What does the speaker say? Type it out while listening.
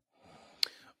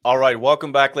All right,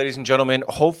 welcome back, ladies and gentlemen.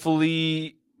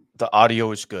 Hopefully, the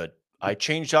audio is good. I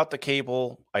changed out the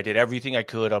cable. I did everything I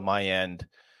could on my end.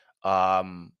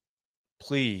 Um,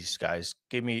 please, guys,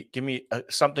 give me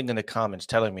something in the comments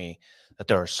telling me that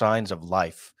there are signs of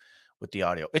life with the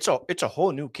audio. It's a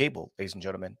whole new cable, ladies and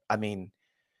gentlemen. I mean,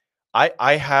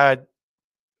 I had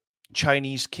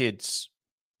Chinese kids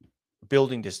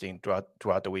building this thing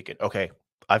throughout the weekend. Okay,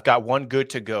 I've got one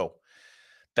good to go.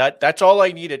 That's all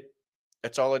I needed.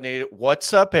 That's all I needed.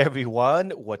 What's up, everyone?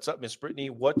 What's up, Miss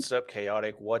Brittany? What's up,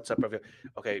 Chaotic? What's up, everyone?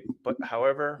 Okay, but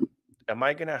however, am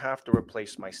I gonna have to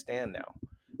replace my stand now?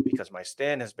 Because my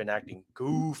stand has been acting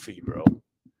goofy, bro.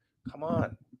 Come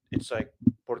on. It's like,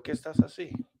 ¿por qué estás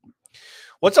así?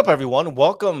 What's up, everyone?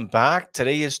 Welcome back.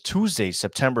 Today is Tuesday,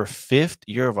 September 5th,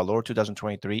 year of our Lord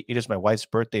 2023. It is my wife's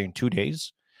birthday in 2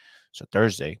 days. So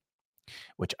Thursday,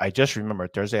 which I just remember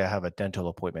Thursday, I have a dental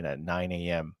appointment at 9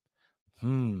 a.m.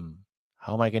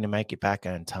 How am I going to make it back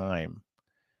on time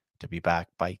to be back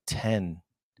by 10?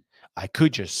 I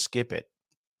could just skip it.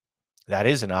 That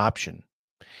is an option.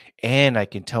 And I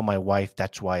can tell my wife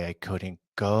that's why I couldn't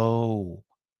go.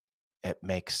 It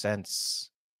makes sense.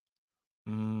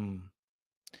 How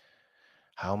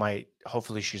am I?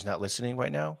 Hopefully, she's not listening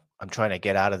right now. I'm trying to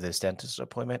get out of this dentist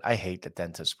appointment. I hate the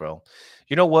dentist, bro.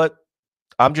 You know what?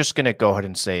 I'm just going to go ahead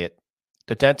and say it.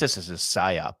 The dentist is a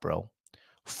psyop, bro.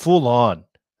 Full on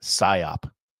psyop,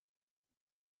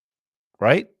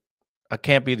 right? I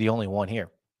can't be the only one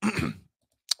here.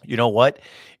 You know what?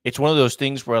 It's one of those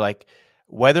things where, like,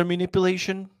 weather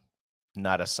manipulation,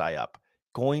 not a psyop.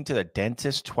 Going to the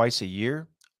dentist twice a year,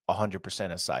 100%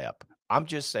 a psyop. I'm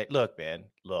just saying, look, man,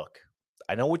 look,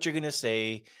 I know what you're going to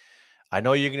say. I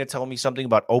know you're going to tell me something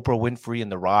about Oprah Winfrey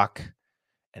and The Rock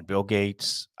and Bill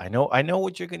Gates. I know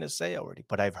what you're going to say already,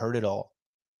 but I've heard it all.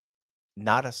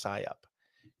 Not a psyop.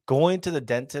 Going to the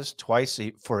dentist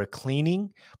for a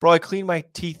cleaning, bro, I clean my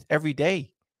teeth every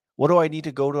day. What do I need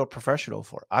to go to a professional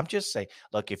for? I'm just saying,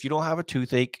 look, if you don't have a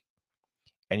toothache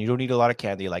and you don't need a lot of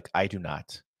candy, like I do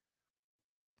not,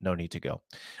 no need to go.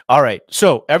 All right.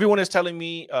 So everyone is telling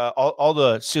me all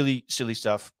the silly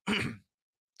stuff.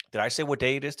 Did I say what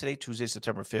day it is today? Tuesday,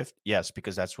 September 5th? Yes,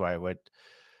 because that's why I went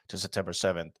to September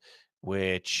 7th,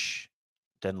 which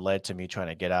then led to me trying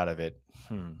to get out of it.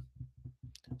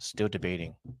 Still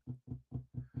debating.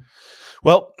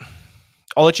 Well,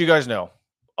 I'll let you guys know.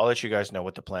 I'll let you guys know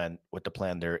what the plan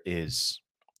there is.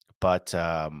 But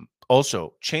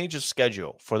also change of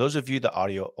schedule for those of you, the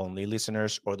audio only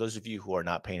listeners, or those of you who are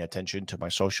not paying attention to my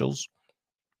socials.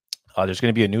 There's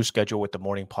going to be a new schedule with the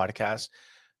morning podcast,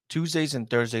 Tuesdays and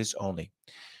Thursdays only.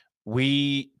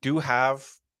 We do have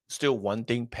still one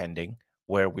thing pending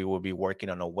where we will be working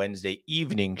on a Wednesday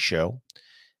evening show,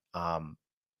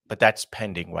 but that's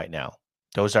pending right now.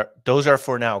 Those are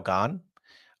for now gone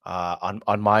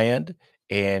on my end,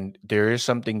 and there is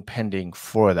something pending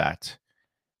for that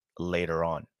later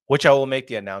on, which I will make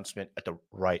the announcement at the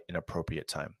right and appropriate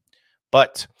time.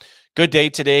 But good day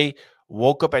today.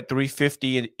 Woke up at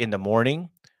 3:50 in the morning.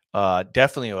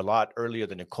 Definitely a lot earlier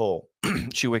than Nicole.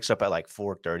 She wakes up at like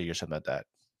 4:30 or something like that.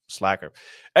 Slacker.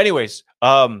 Anyways,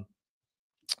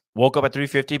 woke up at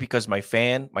 3:50 because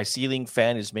my ceiling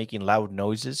fan is making loud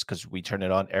noises because we turn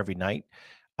it on every night.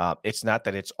 It's not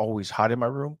that it's always hot in my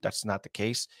room. That's not the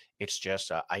case. It's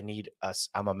just I need us.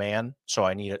 I'm a man, so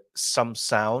I need some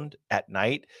sound at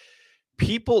night.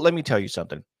 People, let me tell you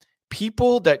something.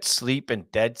 People that sleep in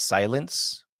dead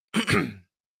silence,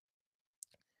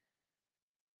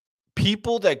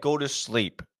 people that go to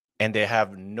sleep and they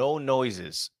have no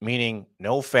noises, meaning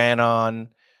no fan on,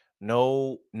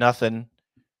 no nothing.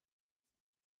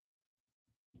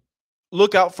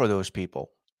 Look out for those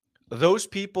people. Those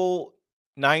people,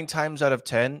 9 times out of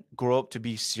 10, grow up to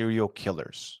be serial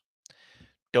killers.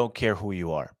 Don't care who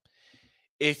you are.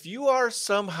 If you are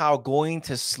somehow going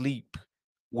to sleep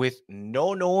with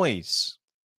no noise,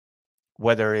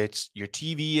 whether it's your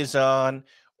TV is on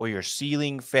or your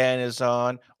ceiling fan is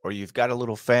on or you've got a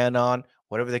little fan on,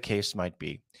 whatever the case might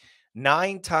be,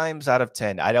 9 times out of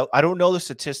 10, I don't know the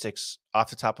statistics off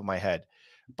the top of my head,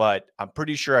 but I'm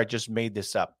pretty sure I just made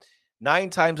this up. 9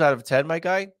 times out of 10, my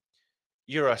guy,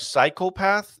 you're a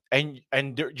psychopath and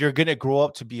you're going to grow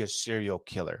up to be a serial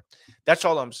killer. That's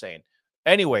all I'm saying.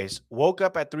 Anyways, woke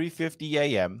up at 3:50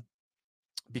 a.m.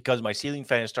 because my ceiling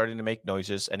fan is starting to make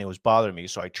noises and it was bothering me.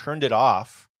 So I turned it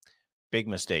off. Big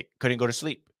mistake. Couldn't go to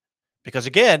sleep because,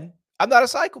 again, I'm not a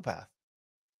psychopath.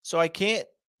 So I can't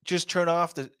just turn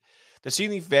off the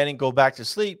ceiling fan and go back to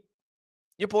sleep.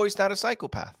 Your boy's not a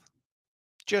psychopath.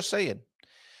 Just saying.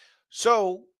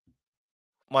 So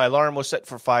my alarm was set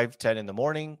for 5:10 in the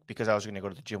morning because I was going to go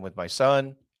to the gym with my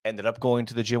son. Ended up going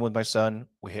to the gym with my son.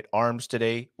 We hit arms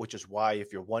today, which is why,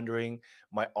 if you're wondering,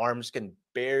 my arms can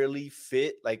barely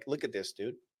fit. Like, look at this,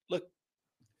 dude. Look,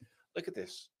 look at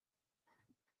this.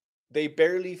 They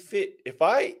barely fit. If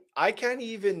I can't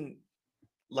even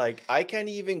I can't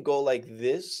even go like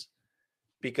this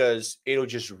because it'll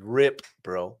just rip,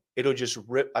 bro. It'll just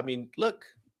rip. I mean, look.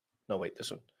 No, wait,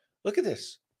 this one. Look at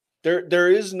this.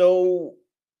 There is no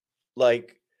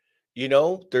like,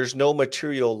 there's no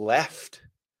material left.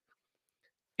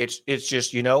 It's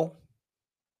just,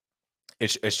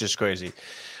 it's just crazy.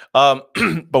 Um,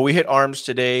 but we hit arms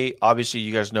today. Obviously,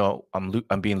 you guys know I'm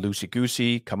being loosey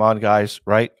goosey. Come on, guys,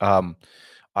 right?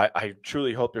 I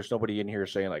truly hope there's nobody in here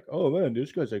saying like, "Oh man,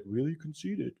 this guy's like really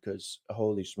conceited." Because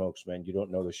holy smokes, man, you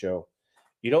don't know the show.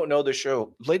 You don't know the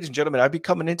show, ladies and gentlemen. I've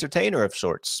become an entertainer of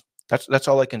sorts. That's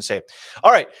all I can say.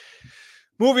 All right,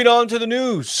 moving on to the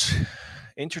news.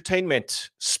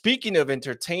 Entertainment. Speaking of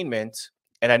entertainment,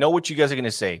 and I know what you guys are going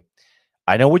to say.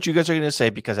 I know what you guys are going to say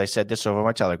because I said this over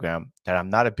my Telegram that I'm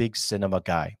not a big cinema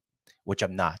guy, which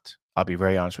I'm not. I'll be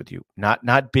very honest with you.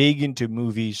 Not big into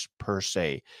movies per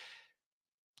se.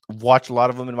 Watched a lot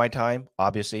of them in my time,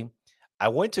 obviously. I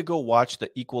went to go watch The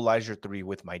Equalizer 3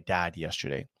 with my dad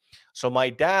yesterday. So my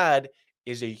dad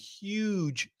is a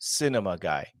huge cinema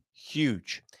guy,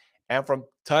 huge. And from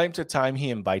time to time,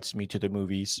 he invites me to the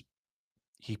movies.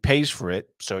 He pays for it.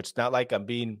 So it's not like I'm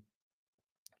being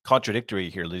contradictory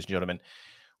here, ladies and gentlemen.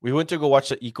 We went to go watch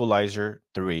The Equalizer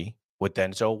 3 with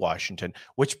Denzel Washington,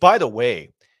 which, by the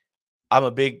way, I'm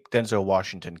a big Denzel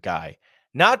Washington guy.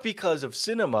 Not because of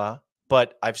cinema,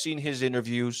 but I've seen his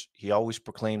interviews. He always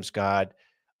proclaims God.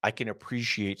 I can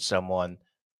appreciate someone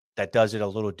that does it a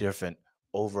little different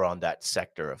over on that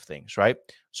sector of things, right?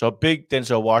 So, a big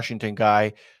Denzel Washington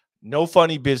guy. No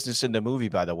funny business in the movie,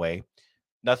 by the way.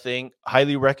 Nothing.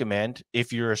 Highly recommend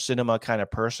if you're a cinema kind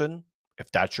of person,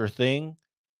 if that's your thing,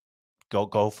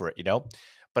 go for it.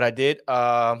 But I did.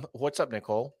 What's up,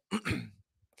 Nicole?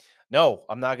 No,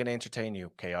 I'm not gonna entertain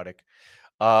you, chaotic.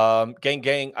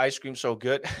 Gang, ice cream so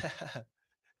good.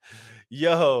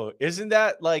 Yo, isn't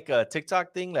that like a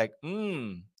TikTok thing? Like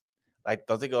don't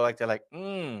they go like they're like,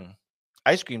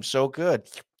 ice cream so good.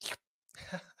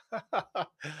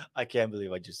 I can't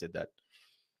believe I just did that.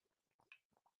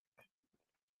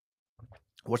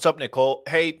 What's up, Nicole?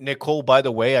 Hey, Nicole, by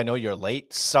the way, I know you're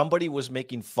late. Somebody was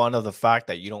making fun of the fact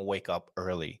that you don't wake up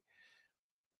early.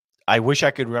 I wish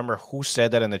I could remember who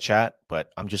said that in the chat,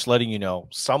 but I'm just letting you know.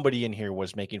 Somebody in here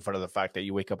was making fun of the fact that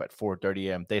you wake up at 4:30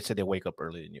 a.m. They said they wake up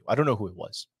earlier than you. I don't know who it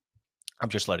was. I'm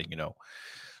just letting you know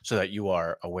so that you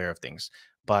are aware of things.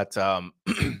 But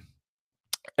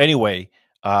anyway,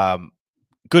 um,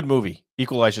 good movie,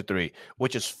 Equalizer 3,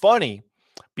 which is funny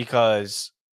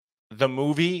because the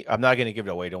movie, I'm not going to give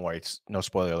it away. Don't worry. It's no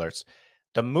spoiler alerts.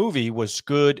 The movie was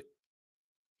good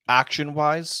action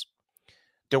wise.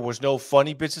 There was no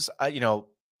funny business.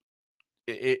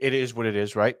 It is what it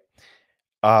is, right?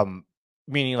 Um,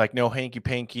 Meaning like no hanky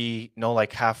panky, no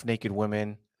like half naked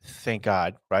women. Thank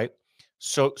God, right?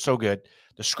 So good.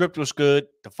 The script was good.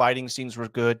 The fighting scenes were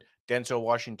good. Denzel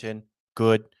Washington,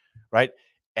 good, right?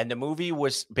 And the movie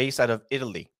was based out of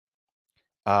Italy,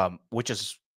 which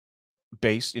is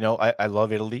based. I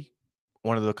love Italy.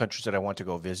 One of the countries that I want to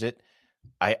go visit.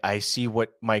 I see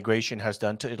what migration has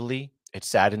done to Italy. It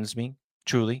saddens me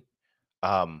truly.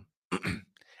 Um,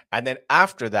 and then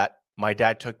after that, my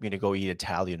dad took me to go eat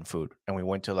Italian food, and we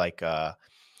went to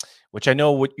which I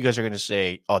know what you guys are gonna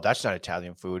say. Oh, that's not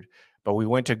Italian food, but we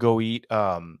went to go eat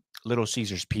Little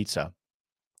Caesars pizza.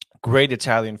 Great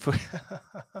Italian food.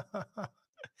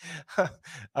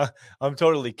 Uh, I'm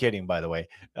totally kidding, by the way.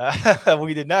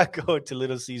 We did not go to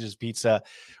Little Caesars Pizza.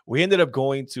 We ended up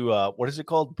going to what is it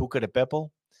called, Buca de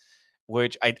Beppo,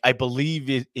 which I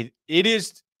believe it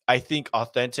is. I think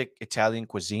authentic Italian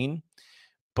cuisine,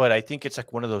 but I think it's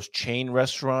like one of those chain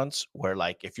restaurants where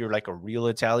like if you're like a real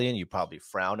Italian, you probably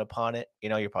frown upon it.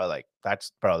 You're probably like,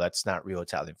 that's not real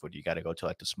Italian food. You got to go to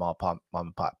like the small mom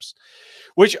and pops.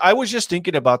 Which I was just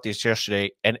thinking about this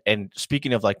yesterday. And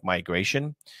speaking of like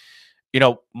migration,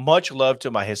 much love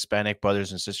to my Hispanic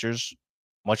brothers and sisters.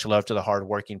 Much love to the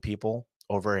hardworking people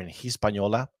over in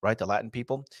Hispaniola, right? The Latin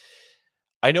people.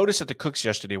 I noticed that the cooks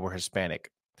yesterday were Hispanic.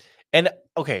 And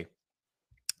okay,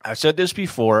 I've said this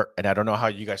before, and I don't know how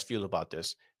you guys feel about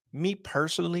this. Me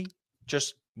personally,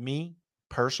 just me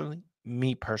personally,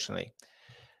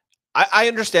 I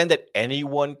understand that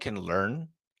anyone can learn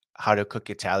how to cook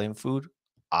Italian food,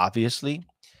 obviously.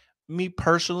 Me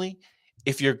personally,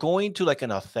 if you're going to like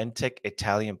an authentic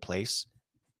Italian place,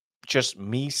 just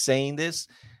me saying this,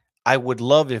 I would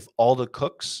love if all the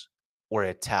cooks were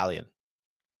Italian.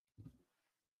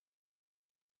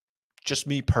 Just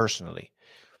me personally.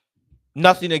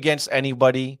 Nothing against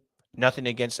anybody, nothing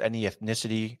against any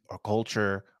ethnicity or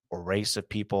culture or race of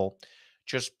people.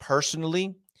 Just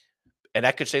personally, and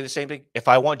I could say the same thing. If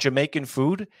I want Jamaican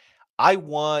food, I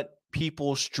want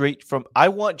people straight from, I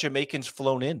want Jamaicans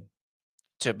flown in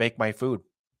to make my food.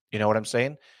 You know what I'm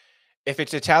saying? If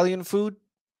it's Italian food,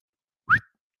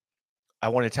 I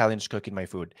want Italians cooking my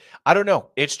food. I don't know.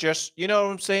 It's just, you know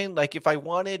what I'm saying? Like if I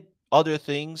wanted other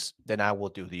things, then I will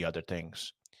do the other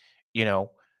things. You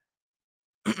know,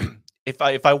 if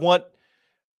I want,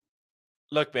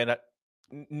 look, man,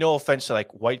 no offense to like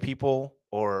white people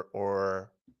or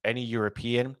any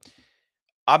European,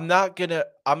 I'm not going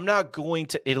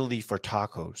to Italy for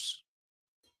tacos.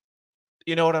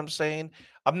 You know what I'm saying?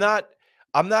 I'm not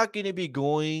I'm not going to be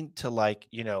going to like,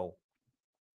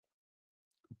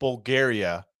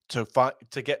 Bulgaria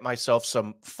to get myself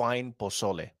some fine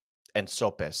pozole and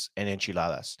sopes and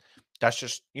enchiladas. That's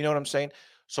just, you know what I'm saying?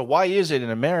 So why is it in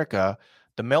America,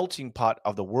 the melting pot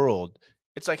of the world,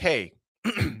 it's like, hey,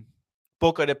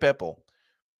 Boca de Pepo,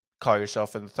 call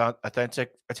yourself an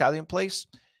authentic Italian place.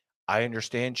 I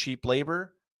understand cheap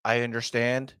labor. I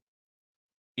understand,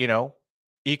 you know,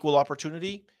 equal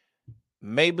opportunity.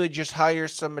 Maybe just hire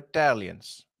some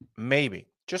Italians. Maybe,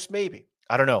 just maybe.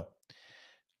 I don't know.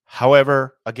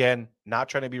 However, again, not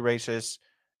trying to be racist.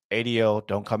 ADO,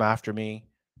 don't come after me,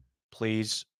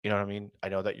 please. You know what I mean? I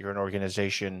know that you're an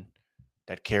organization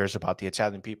that cares about the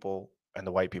Italian people and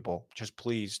the white people. Just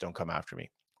please don't come after me.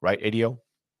 Right, ADO?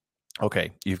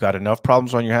 Okay, you've got enough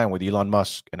problems on your hand with Elon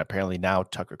Musk and apparently now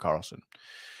Tucker Carlson.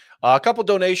 A couple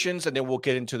donations, and then we'll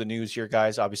get into the news here,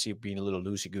 guys. Obviously, being a little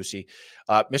loosey goosey.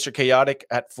 Mr. Chaotic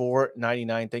at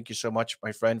 $4.99. Thank you so much,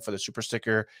 my friend, for the super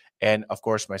sticker, and of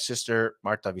course, my sister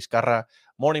Marta Vizcarra.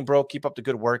 Morning, bro. Keep up the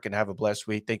good work and have a blessed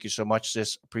week. Thank you so much,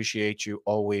 sis. Appreciate you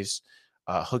always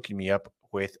hooking me up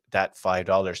with that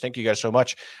 $5. Thank you guys so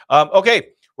much. Okay,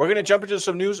 we're gonna jump into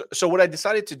some news. So, what I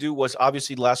decided to do was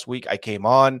obviously last week I came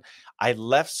on, I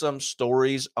left some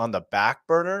stories on the back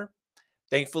burner.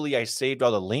 Thankfully, I saved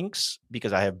all the links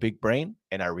because I have big brain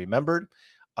and I remembered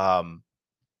um,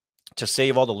 to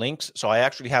save all the links. So I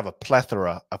actually have a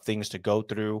plethora of things to go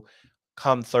through.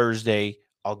 Come Thursday,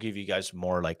 I'll give you guys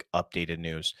more like updated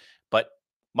news. But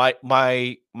my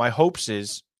hopes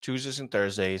is Tuesdays and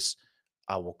Thursdays,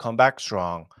 I will come back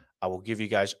strong. I will give you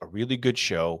guys a really good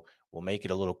show. We'll make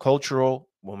it a little cultural.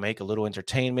 We'll make a little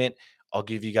entertainment. I'll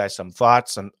give you guys some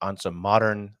thoughts on some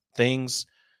modern things.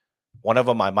 One of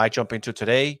them I might jump into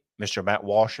today. Mr. Matt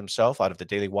Walsh himself out of the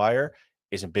Daily Wire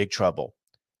is in big trouble.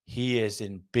 He is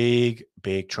in big,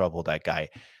 big trouble, that guy.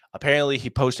 Apparently, he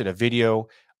posted a video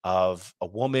of a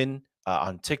woman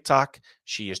on TikTok.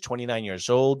 She is 29 years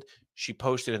old. She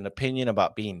posted an opinion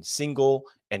about being single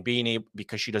and being able,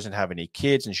 because she doesn't have any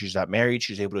kids and she's not married,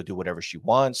 she's able to do whatever she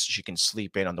wants. She can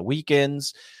sleep in on the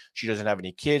weekends. She doesn't have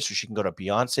any kids, so she can go to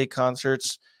Beyonce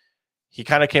concerts. He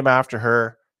kind of came after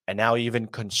her. And now even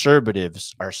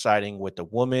conservatives are siding with the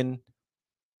woman.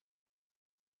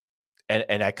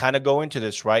 And I kind of go into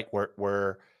this, right,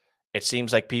 where it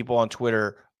seems like people on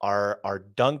Twitter are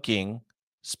dunking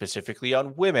specifically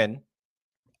on women,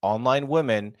 online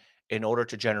women, in order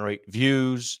to generate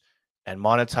views and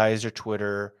monetize their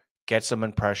Twitter, get some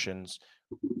impressions.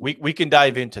 We can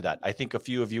dive into that. I think a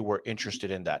few of you were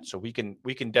interested in that. So we can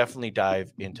definitely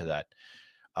dive into that.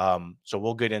 So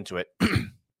we'll get into it.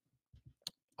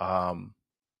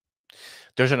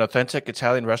 There's an authentic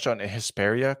Italian restaurant in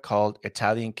Hesperia called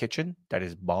Italian Kitchen that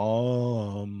is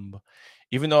bomb.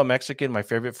 Even though I'm Mexican, my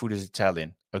favorite food is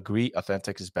Italian. Agree,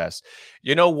 authentic is best.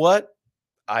 You know what?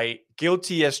 I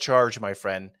guilty as charged, my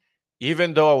friend.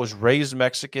 Even though I was raised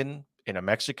Mexican in a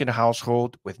Mexican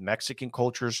household with Mexican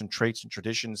cultures and traits and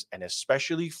traditions, and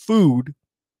especially food,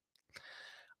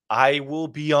 I will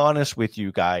be honest with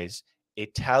you guys.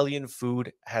 Italian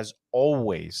food has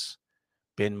always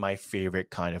been my favorite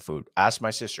kind of food. Ask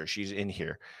my sister, she's in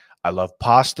here. I love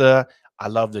pasta. I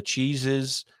love the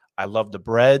cheeses. I love the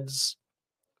breads.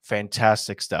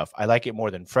 Fantastic stuff. I like it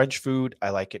more than French food. I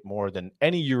like it more than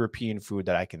any European food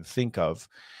that I can think of.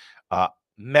 Uh,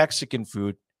 Mexican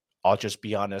food, I'll just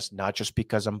be honest, not just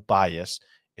because I'm biased,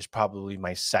 is probably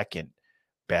my second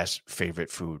best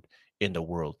favorite food in the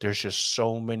world. There's just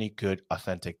so many good,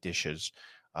 authentic dishes.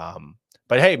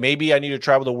 But hey, maybe I need to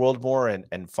travel the world more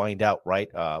and find out, right?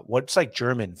 What's like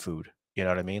German food? You know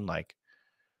what I mean?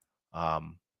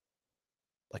 Um,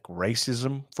 like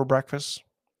racism for breakfast.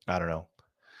 I don't know.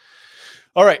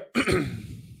 All right.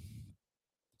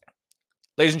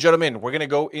 Ladies and gentlemen, we're going to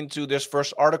go into this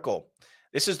first article.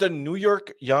 This is the New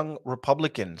York Young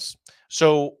Republicans.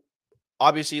 So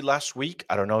obviously last week,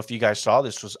 I don't know if you guys saw,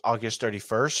 this was August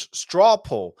 31st, straw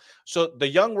poll. So the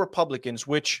Young Republicans,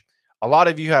 which a lot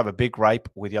of you have a big gripe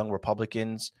with Young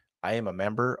Republicans. I am a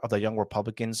member of the Young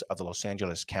Republicans of the Los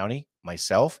Angeles County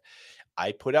myself.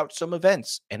 I put out some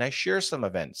events and I share some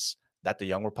events that the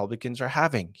Young Republicans are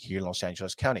having here in Los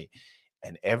Angeles County.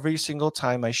 And every single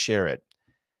time I share it,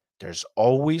 there's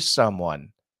always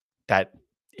someone that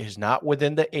is not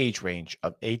within the age range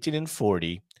of 18 and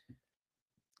 40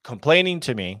 complaining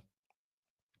to me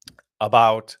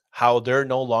about how they're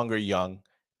no longer young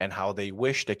and how they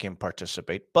wish they can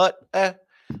participate, but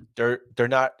they're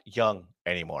not young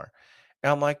anymore.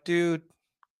 And I'm like, dude,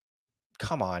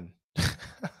 come on.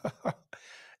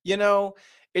 you know,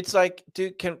 it's like,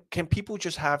 dude, can people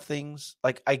just have things?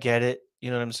 Like, I get it. You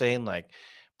know what I'm saying? Like,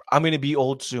 I'm gonna be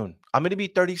old soon. I'm gonna be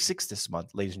 36 this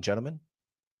month, ladies and gentlemen.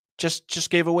 Just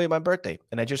gave away my birthday,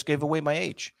 and I just gave away my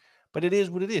age. But it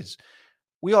is what it is.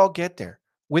 We all get there.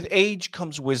 With age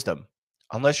comes wisdom,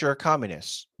 unless you're a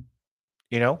communist.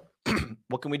 You know,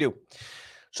 what can we do?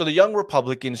 So the Young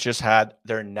Republicans just had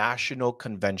their national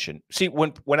convention. See,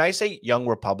 when I say Young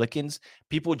Republicans,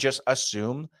 people just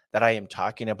assume that I am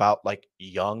talking about like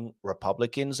young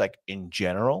Republicans, like in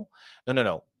general. No, no,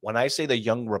 no. When I say the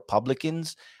Young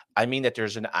Republicans, I mean that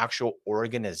there's an actual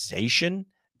organization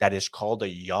that is called the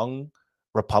Young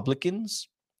Republicans,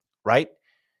 right?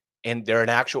 And they're an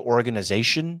actual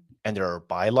organization, and there are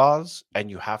bylaws,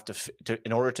 and you have to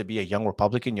in order to be a Young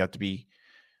Republican, you have to be,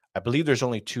 I believe there's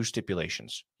only two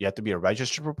stipulations. You have to be a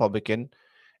registered Republican,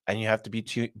 and you have to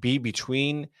be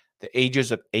between the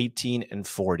ages of 18 and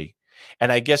 40.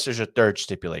 And I guess there's a third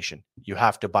stipulation. You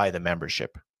have to buy the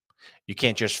membership. You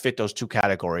can't just fit those two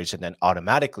categories and then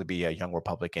automatically be a Young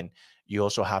Republican. You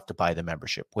also have to buy the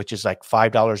membership, which is like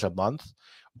 $5 a month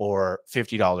or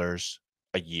 $50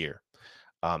 a year.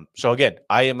 So again,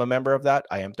 I am a member of that.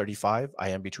 I am 35. I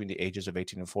am between the ages of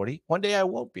 18 and 40. One day I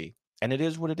won't be. And it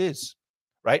is what it is,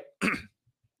 right?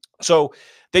 So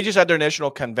they just had their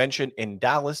national convention in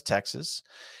Dallas, Texas,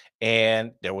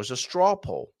 and there was a straw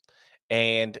poll.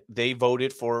 And they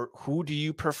voted for, who do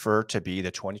you prefer to be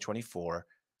the 2024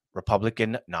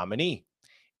 Republican nominee?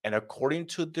 And according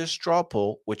to this straw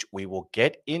poll, which we will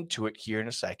get into it here in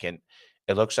a second,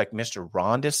 it looks like Mr.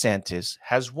 Ron DeSantis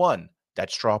has won that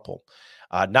straw poll.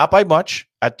 Not by much,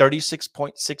 at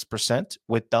 36.6%,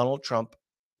 with Donald Trump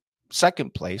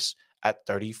second place at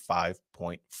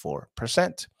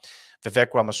 35.4%.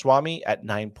 Vivek Ramaswamy at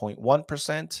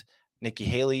 9.1%, Nikki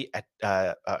Haley at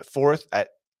fourth at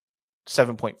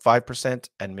 7.5%,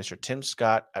 and Mr. Tim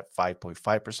Scott at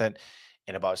 5.5%,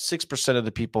 and about 6% of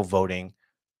the people voting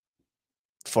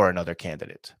for another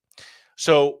candidate.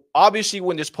 So obviously,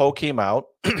 when this poll came out,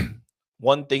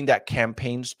 one thing that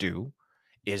campaigns do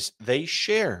is they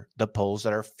share the polls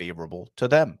that are favorable to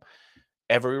them.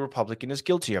 Every Republican is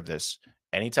guilty of this.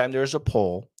 Anytime there's a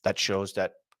poll that shows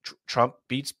that Trump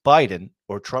beats Biden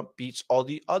or Trump beats all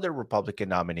the other Republican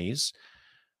nominees,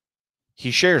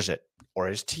 he shares it, or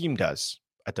his team does,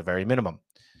 at the very minimum.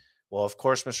 Well, of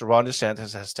course, Mr. Ron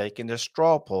DeSantis has taken this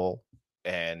straw poll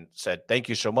and said, thank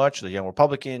you so much, the Young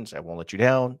Republicans. I won't let you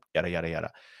down, yada, yada,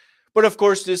 yada. But of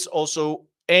course, this also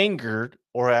angered,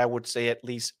 or I would say at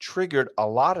least triggered, a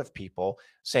lot of people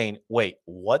saying, wait,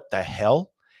 what the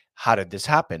hell? How did this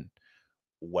happen?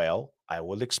 Well, I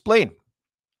will explain.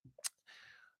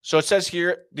 So it says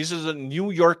here, this is a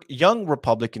New York Young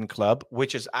Republican Club,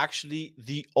 which is actually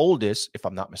the oldest, if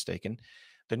I'm not mistaken.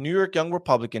 The New York Young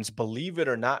Republicans, believe it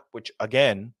or not, which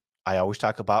again, I always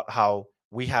talk about how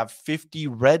we have 50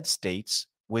 red states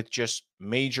with just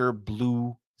major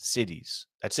blue cities.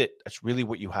 That's it. That's really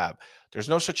what you have. There's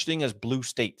no such thing as blue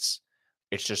states.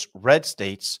 It's just red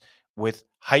states with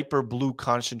hyper blue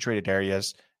concentrated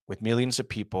areas with millions of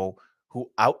people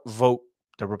who outvote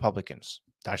the Republicans.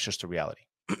 That's just the reality.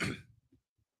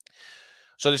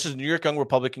 So this is New York Young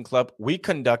Republican Club. We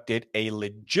conducted a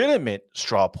legitimate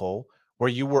straw poll where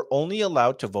you were only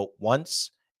allowed to vote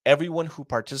once. Everyone who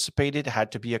participated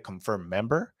had to be a confirmed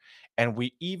member, and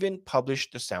we even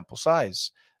published the sample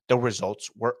size. The results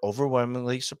were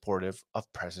overwhelmingly supportive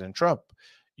of President Trump.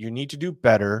 You need to do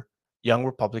better, Young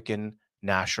Republican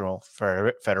National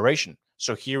Federation.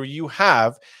 So here you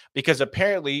have, because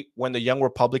apparently when the Young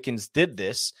Republicans did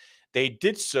this, they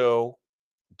did so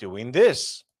doing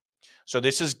this. So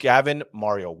this is Gavin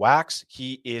Mario Wax.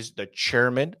 He is the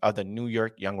chairman of the New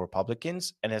York Young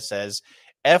Republicans. And it says,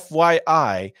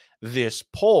 FYI, this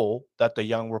poll that the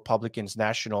Young Republicans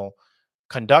National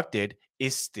conducted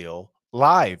is still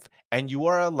live, and you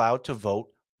are allowed to vote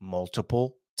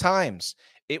multiple times.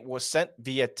 It was sent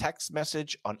via text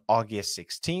message on August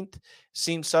 16th.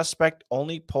 Seems suspect.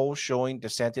 Only polls showing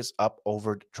DeSantis up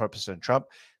over President Trump.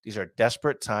 These are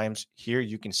desperate times. Here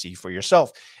you can see for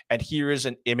yourself. And here is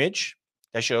an image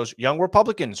that shows young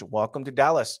Republicans. Welcome to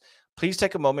Dallas. Please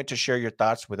take a moment to share your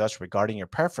thoughts with us regarding your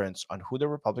preference on who the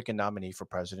Republican nominee for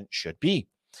president should be.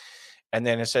 And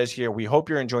then it says here, we hope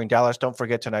you're enjoying Dallas. Don't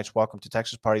forget tonight's Welcome to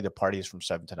Texas party. The party is from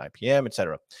 7 to 9 p.m.,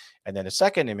 etc. And then the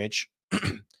second image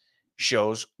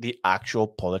shows the actual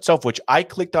poll itself, which I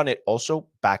clicked on it also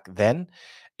back then.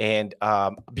 And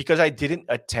because I didn't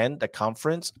attend the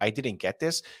conference, I didn't get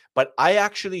this. But I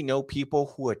actually know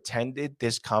people who attended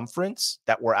this conference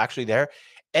that were actually there.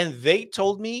 And they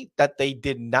told me that they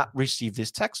did not receive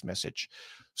this text message.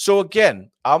 So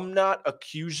again, I'm not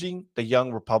accusing the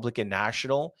young Republican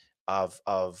National of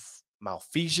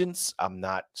malfeasance. I'm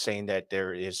not saying that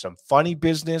there is some funny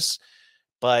business,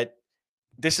 but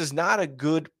this is not a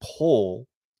good poll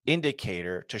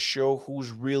indicator to show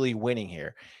who's really winning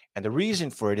here. And the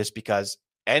reason for it is because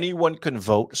anyone can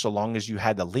vote so long as you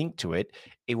had the link to it.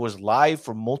 It was live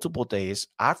for multiple days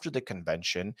after the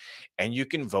convention, and you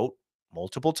can vote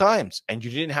multiple times, and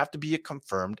you didn't have to be a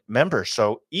confirmed member.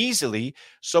 So easily,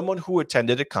 someone who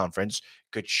attended a conference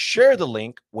could share the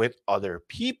link with other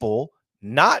people,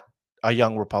 not a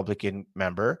young Republican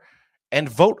member, and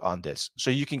vote on this.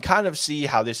 So you can kind of see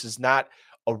how this is not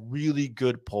a really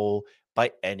good poll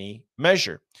by any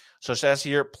measure. So it says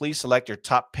here, please select your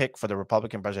top pick for the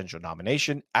Republican presidential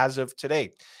nomination as of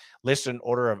today. List in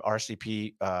order of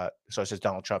RCP. So it says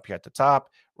Donald Trump here at the top,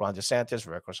 Ron DeSantis,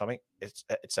 Rick or something, et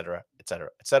cetera, et cetera,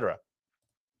 et cetera.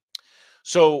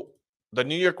 So the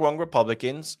New York Young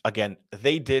Republicans, again,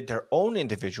 they did their own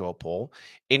individual poll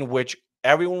in which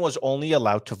everyone was only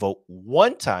allowed to vote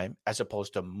one time as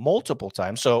opposed to multiple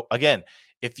times. So again,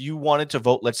 if you wanted to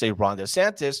vote, let's say Ron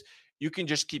DeSantis, you can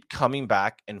just keep coming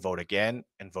back and vote again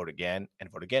and vote again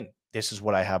and vote again. This is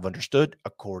what I have understood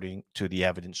according to the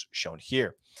evidence shown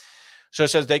here. So it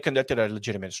says they conducted a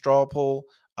legitimate straw poll.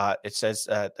 It says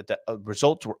that the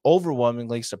results were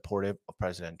overwhelmingly supportive of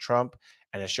President Trump.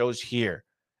 And it shows here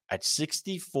at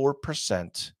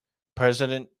 64%,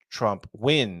 President Trump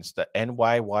wins the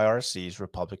NYYRC's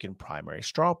Republican primary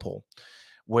straw poll,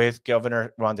 with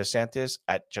Governor Ron DeSantis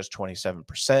at just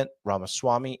 27%,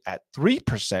 Ramaswamy at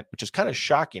 3%, which is kind of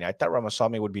shocking. I thought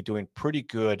Ramaswamy would be doing pretty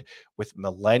good with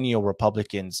millennial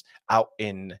Republicans out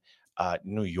in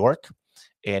New York,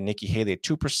 and Nikki Haley at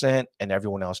 2%, and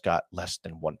everyone else got less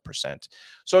than 1%.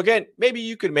 So again, maybe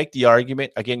you could make the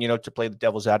argument, again, to play the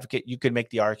devil's advocate, you could make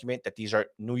the argument that these are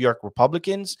New York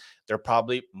Republicans. They're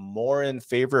probably more in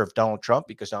favor of Donald Trump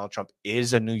because Donald Trump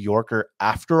is a New Yorker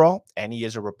after all, and he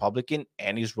is a Republican,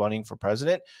 and he's running for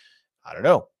president. I don't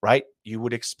know, right? You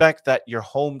would expect that your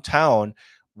hometown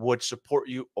would support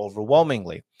you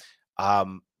overwhelmingly.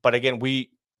 But again, we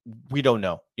don't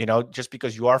know, just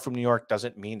because you are from New York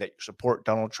doesn't mean that you support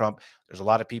Donald Trump. There's a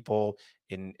lot of people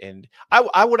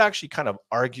I would actually kind of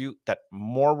argue that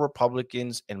more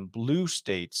Republicans in blue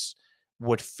states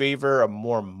would favor a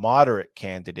more moderate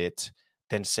candidate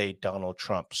than say Donald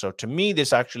Trump. So to me,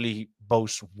 this actually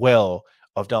boasts well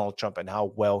of Donald Trump and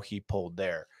how well he pulled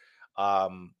there. But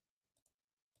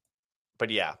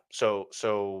yeah,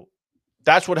 so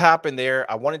that's what happened there.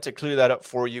 I wanted to clear that up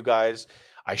for you guys.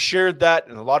 I shared that,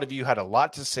 and a lot of you had a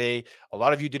lot to say. A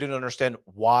lot of you didn't understand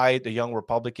why the young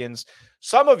Republicans.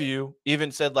 Some of you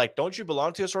even said, like, don't you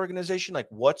belong to this organization? Like,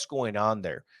 what's going on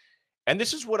there? And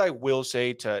this is what I will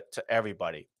say to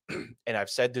everybody. And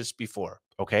I've said this before,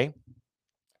 okay?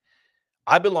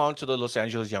 I belong to the Los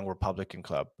Angeles Young Republican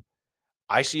Club.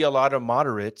 I see a lot of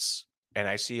moderates, and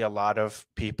I see a lot of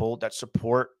people that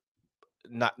support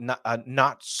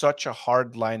not such a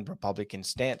hardline Republican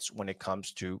stance when it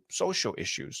comes to social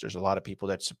issues. There's a lot of people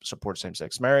that support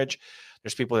same-sex marriage.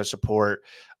 There's people that support,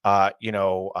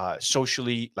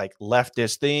 socially like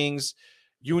leftist things,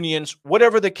 unions,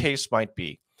 whatever the case might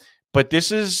be. But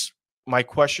this is my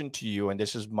question to you, and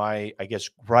this is my, I guess,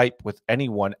 gripe with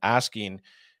anyone asking,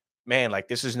 man, like,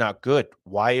 this is not good.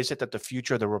 Why is it that the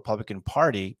future of the Republican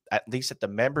Party, at least at the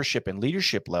membership and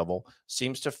leadership level,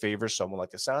 seems to favor someone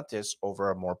like DeSantis over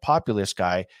a more populist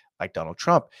guy like Donald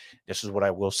Trump? This is what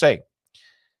I will say.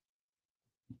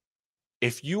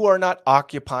 If you are not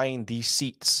occupying these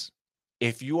seats,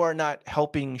 if you are not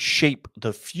helping shape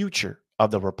the future of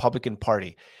the Republican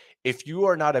Party, if you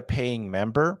are not a paying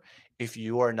member, if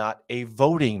you are not a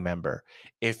voting member,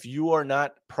 if you are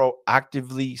not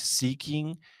proactively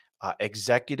seeking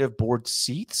executive board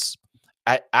seats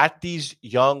at these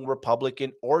young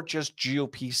Republican or just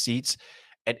GOP seats,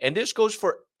 and this goes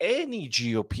for any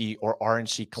GOP or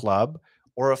RNC club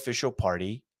or official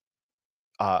party,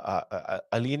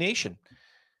 alienation.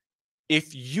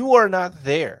 If you are not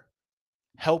there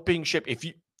helping shape,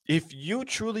 if you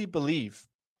truly believe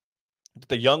that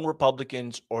the young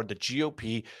Republicans or the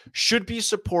GOP should be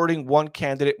supporting one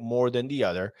candidate more than the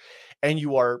other, and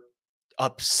you are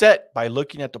upset by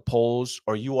looking at the polls,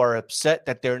 or you are upset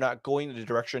that they're not going in the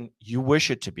direction you wish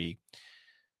it to be,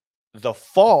 the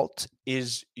fault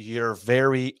is your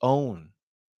very own.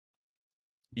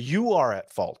 You are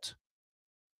at fault.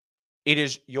 It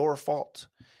is your fault.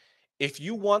 If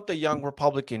you want the young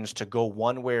Republicans to go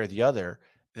one way or the other,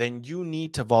 then you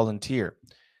need to volunteer.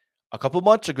 A couple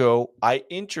months ago, I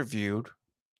interviewed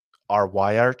our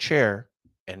YR chair,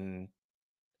 and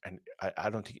I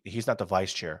don't think he's not the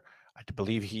vice chair. I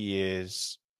believe he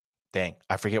is. Dang,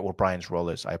 I forget what Brian's role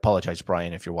is. I apologize,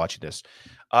 Brian, if you're watching this.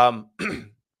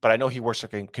 But I know he works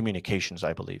like in communications,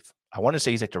 I believe. I want to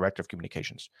say he's like director of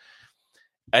communications.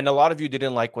 And a lot of you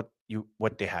didn't like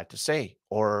what they had to say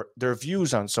or their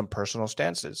views on some personal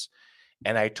stances.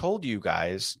 And I told you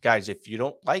guys, if you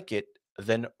don't like it,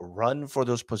 then run for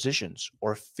those positions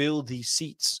or fill these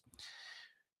seats.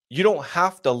 You don't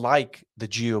have to like the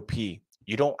GOP.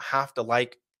 You don't have to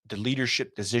like the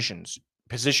leadership positions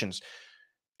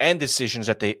and decisions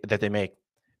that they make.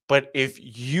 But if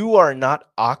you are not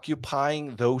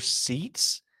occupying those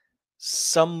seats,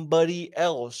 somebody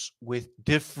else with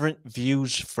different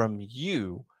views from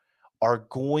you are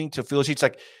going to fill seats.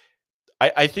 Like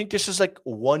I think this is like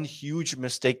one huge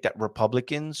mistake that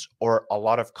Republicans or a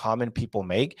lot of common people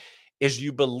make is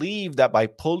you believe that by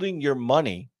pulling your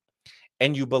money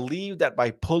and you believe that by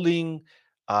pulling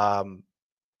um,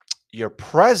 your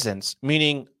presence,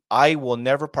 meaning I will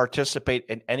never participate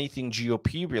in anything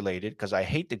GOP related because I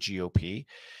hate the GOP.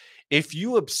 If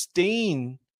you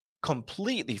abstain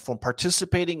completely from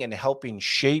participating and helping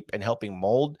shape and helping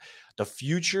mold the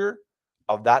future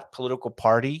of that political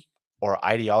party or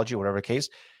ideology, whatever the case,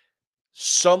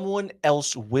 someone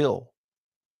else will.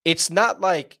 It's not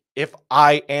like if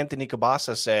I, Anthony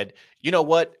Cabasa, said, you know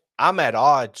what, I'm at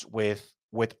odds with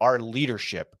our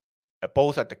leadership,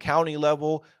 both at the county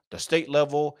level, the state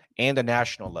level, and the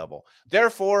national level.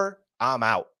 Therefore, I'm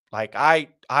out. Like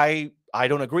I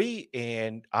don't agree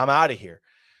and I'm out of here.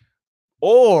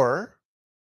 Or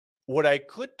what I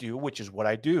could do, which is what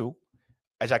I do,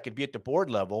 is I could be at the board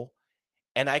level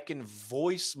and I can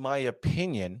voice my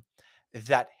opinion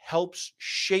that helps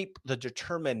shape the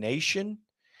determination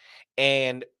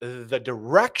and the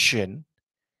direction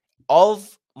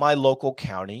of my local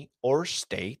county or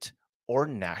state or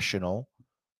national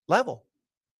level.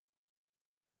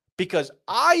 Because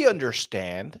I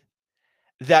understand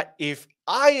that if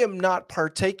I am not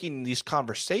partaking in these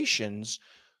conversations,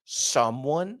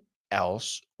 someone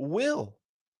else will.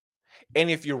 And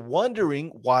if you're wondering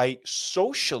why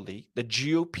socially the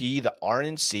GOP, the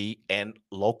RNC, and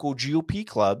local GOP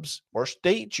clubs or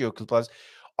state GOP clubs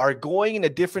are going in a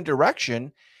different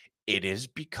direction, it is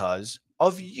because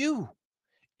of you.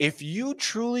 If you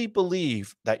truly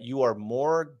believe that you are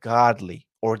more godly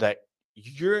or that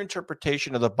your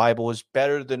interpretation of the Bible is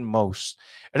better than most,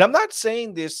 and I'm not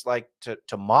saying this like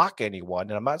to mock anyone,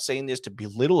 and I'm not saying this to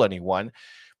belittle anyone,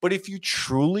 but if you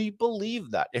truly believe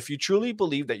that, if you truly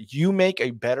believe that you make a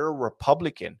better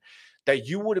Republican, that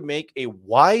you would make a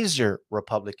wiser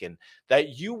Republican,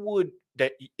 that you would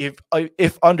that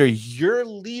if under your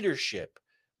leadership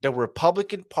the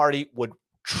Republican Party would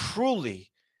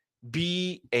truly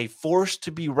be a force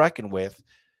to be reckoned with,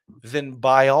 then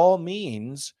by all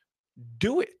means,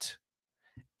 do it.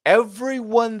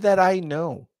 Everyone that I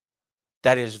know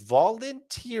that is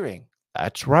volunteering,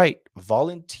 that's right,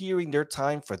 volunteering their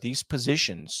time for these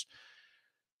positions,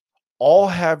 all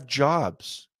have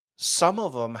jobs. Some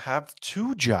of them have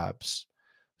two jobs.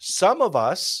 Some of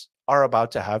us are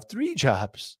about to have three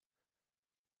jobs.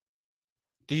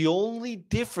 The only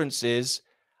difference is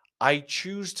I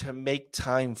choose to make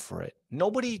time for it.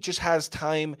 Nobody just has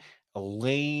time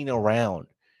laying around.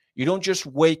 You don't just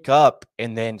wake up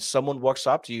and then someone walks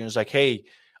up to you and is like, hey,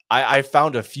 I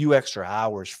found a few extra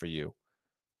hours for you.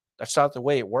 That's not the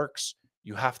way it works.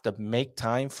 You have to make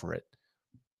time for it.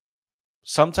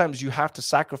 Sometimes you have to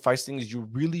sacrifice things you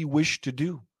really wish to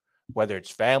do, whether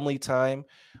it's family time,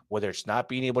 whether it's not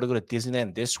being able to go to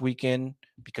Disneyland this weekend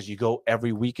because you go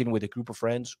every weekend with a group of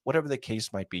friends, whatever the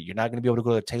case might be. You're not going to be able to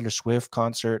go to a Taylor Swift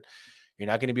concert. You're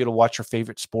not going to be able to watch your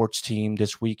favorite sports team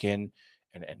this weekend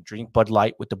and drink Bud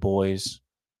Light with the boys.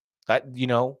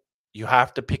 You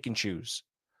have to pick and choose.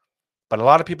 But a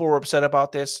lot of people were upset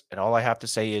about this. And all I have to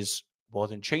say is, well,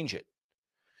 then change it.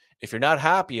 If you're not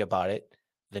happy about it,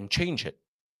 then change it.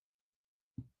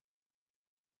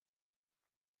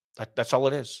 That's all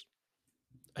it is.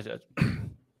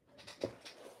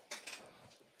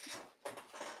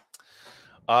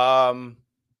 All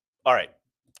right.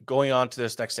 Going on to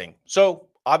this next thing. So,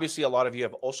 obviously, a lot of you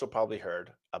have also probably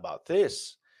heard about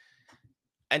this.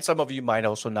 And some of you might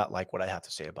also not like what I have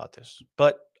to say about this,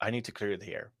 but I need to clear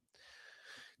the air.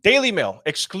 Daily Mail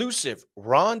exclusive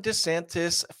Ron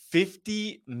DeSantis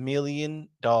 $50 million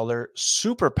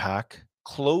super PAC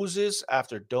closes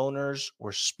after donors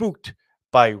were spooked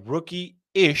by rookie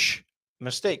ish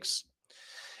mistakes.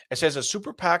 It says a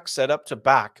super PAC set up to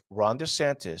back Ron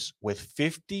DeSantis with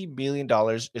 $50 million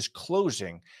is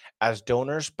closing as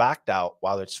donors backed out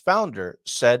while its founder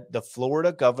said the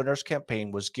Florida governor's campaign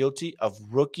was guilty of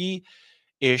rookie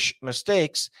ish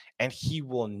mistakes and he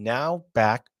will now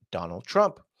back Donald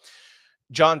Trump.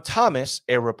 John Thomas,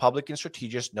 a Republican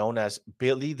strategist known as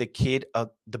Billy the Kid of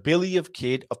the Billy of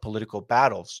Kid of political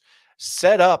battles,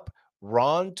 set up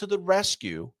Ron to the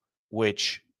rescue,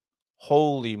 which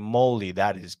holy moly,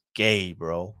 that is gay,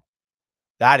 bro.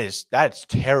 That's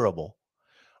terrible.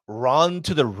 Ron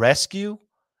to the rescue?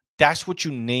 That's what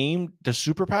you named the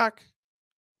super PAC?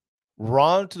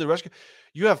 Ron to the rescue.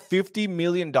 You have $50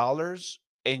 million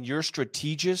and your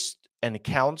strategist and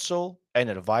counsel and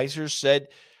advisors said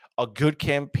a good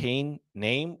campaign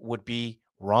name would be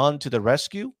Ron to the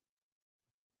rescue?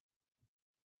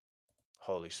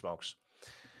 Holy smokes.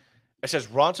 It says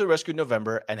Ron to the rescue in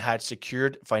November and had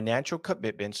secured financial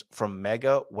commitments from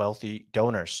mega wealthy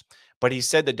donors. But he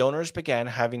said the donors began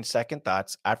having second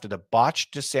thoughts after the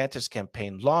botched DeSantis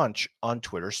campaign launch on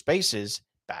Twitter Spaces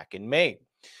back in May.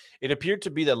 It appeared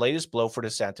to be the latest blow for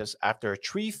DeSantis after a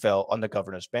tree fell on the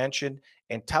governor's mansion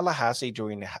in Tallahassee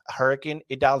during Hurricane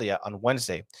Idalia on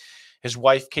Wednesday. His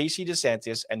wife, Casey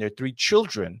DeSantis, and their 3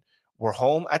 children were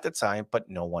home at the time, but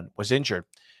no one was injured.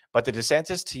 But the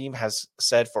DeSantis team has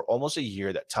said for almost a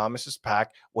year that Thomas's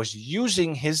PAC was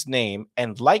using his name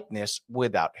and likeness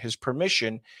without his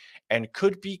permission and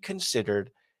could be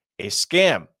considered a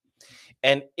scam.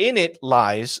 And in it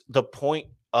lies the point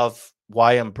of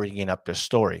why I'm bringing up this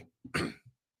story.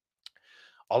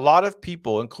 A lot of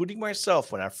people, including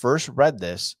myself, when I first read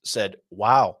this, said,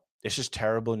 wow, this is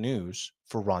terrible news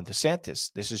for Ron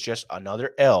DeSantis. This is just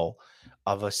another L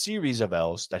of a series of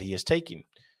L's that he is taking.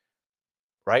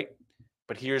 Right?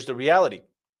 But here's the reality.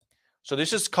 So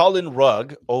this is Colin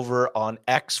Rugg over on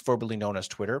X, formerly known as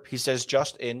Twitter. He says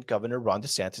just in, Governor Ron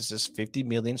DeSantis' $50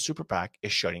 million super PAC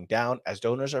is shutting down as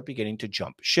donors are beginning to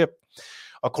jump ship.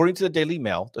 According to the Daily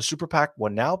Mail, the super PAC will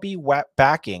now be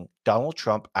backing Donald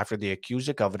Trump after they accuse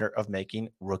the governor of making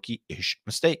rookie-ish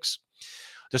mistakes.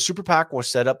 The super PAC was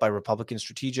set up by Republican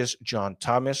strategist John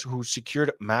Thomas, who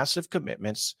secured massive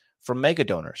commitments from mega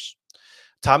donors.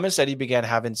 Thomas said he began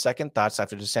having second thoughts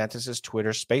after DeSantis'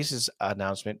 Twitter Spaces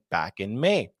announcement back in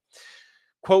May.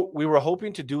 Quote, we were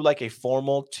hoping to do like a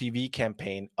formal TV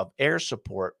campaign of air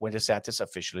support when DeSantis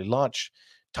officially launched,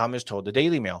 Thomas told the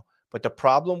Daily Mail. But the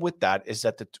problem with that is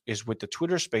that with the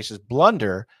Twitter Spaces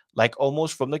blunder, like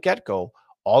almost from the get-go,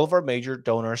 all of our major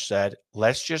donors said,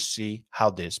 let's just see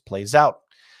how this plays out.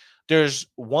 There's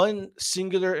one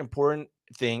singular important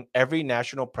thing every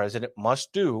national president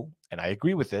must do, and I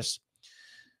agree with this,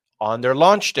 on their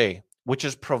launch day, which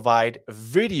is provide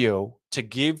video to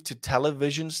give to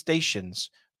television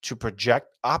stations to project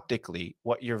optically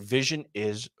what your vision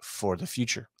is for the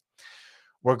future.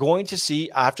 We're going to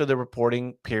see after the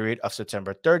reporting period of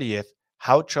September 30th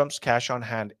how Trump's cash on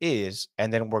hand is,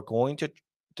 and then we're going to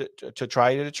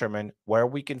try to determine where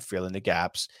we can fill in the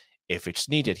gaps if it's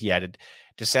needed. He added,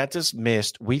 DeSantis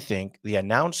missed, we think, the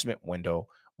announcement window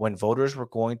when voters were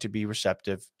going to be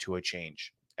receptive to a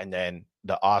change. And then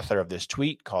the author of this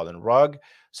tweet, Colin Rugg,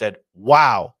 said,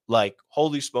 wow, like,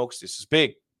 holy smokes, this is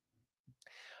big.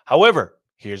 However,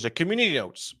 here's a community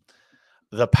notes.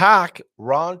 The PAC,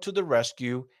 Ron to the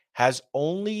rescue, has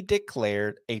only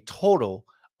declared a total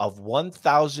of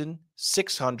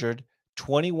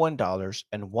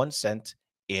 $1,621.01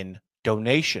 in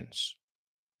donations.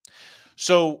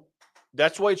 So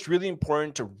that's why it's really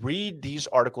important to read these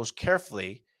articles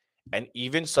carefully and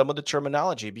even some of the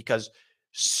terminology, because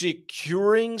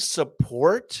securing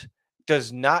support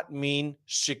does not mean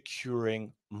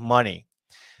securing money.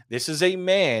 This is a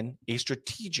man, a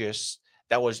strategist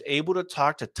that was able to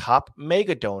talk to top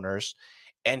mega donors,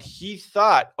 and he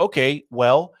thought, okay,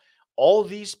 well, all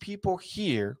these people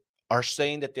here are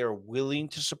saying that they're willing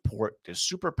to support this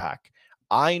super PAC.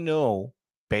 I know,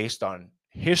 based on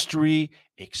history,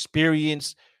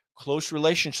 experience, close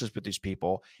relationships with these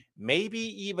people, maybe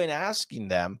even asking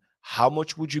them, how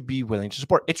much would you be willing to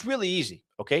support? It's really easy,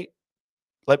 okay?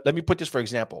 Let me put this for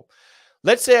example.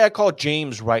 Let's say I call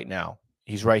James right now.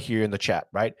 He's right here in the chat,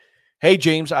 right? Hey,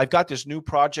 James, I've got this new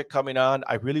project coming on.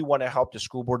 I really want to help the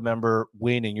school board member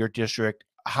win in your district.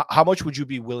 how much would you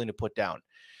be willing to put down?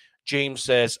 James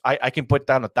says, I can put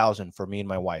down 1,000 for me and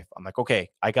my wife. I'm like, okay,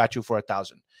 I got you for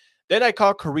 1,000. Then I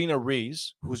call Karina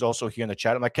Rees, who's also here in the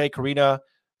chat. I'm like, hey, Karina,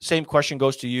 same question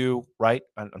goes to you, right?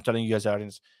 I'm telling you guys,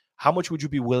 audience, how much would you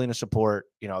be willing to support,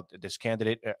 this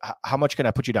candidate? How much can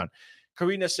I put you down?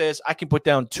 Karina says, I can put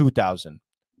down 2,000.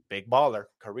 Big baller,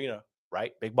 Karina,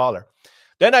 right? Big baller.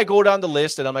 Then I go down the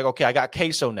list and I'm like, okay, I got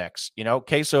Queso next.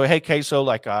 Queso, hey, Queso,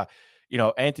 like,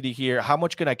 Anthony here, how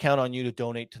much can I count on you to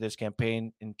donate to this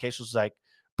campaign? And Queso's like,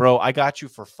 bro, I got you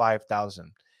for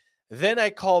 5,000. Then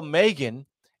I call Megan,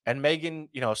 and Megan,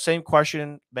 same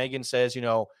question. Megan says,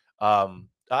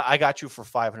 I got you for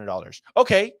 $500.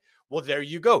 Okay, well, there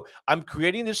you go. I'm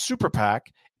creating this super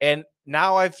PAC, and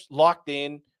now I've locked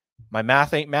in. My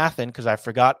math ain't mathing because I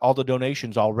forgot all the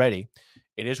donations already.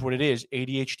 It is what it is,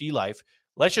 ADHD life.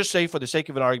 Let's just say, for the sake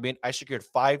of an argument, I secured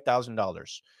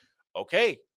 $5,000.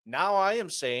 Okay, now I am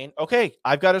saying, okay,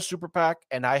 I've got a super PAC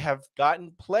and I have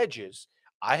gotten pledges.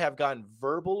 I have gotten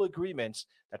verbal agreements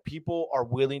that people are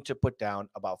willing to put down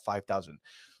about 5,000.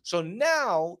 So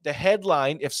now the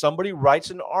headline, if somebody writes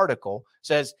an article,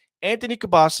 says Anthony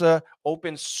Cabasa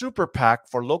opens super PAC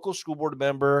for local school board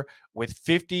member with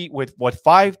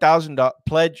 5,000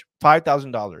 pledge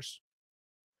 $5,000.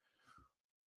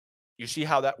 You see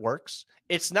how that works?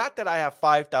 It's not that I have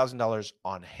 $5,000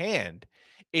 on hand.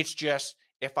 It's just,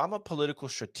 if I'm a political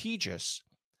strategist,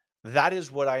 that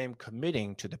is what I am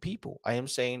committing to the people. I am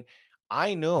saying,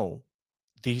 I know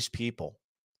these people,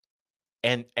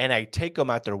 and I take them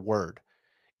at their word.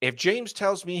 If James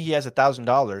tells me he has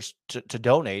 $1,000 to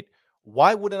donate,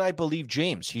 why wouldn't I believe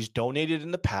James? He's donated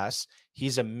in the past.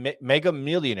 He's a mega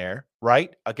millionaire,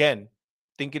 right? Again,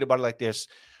 thinking about it like this,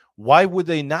 why would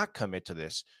they not commit to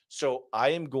this? So I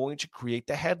am going to create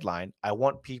the headline. I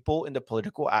want people in the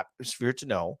political atmosphere to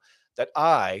know that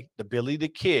I, the Billy the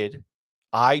Kid,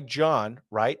 John,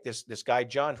 right? This guy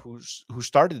John who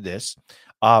started this,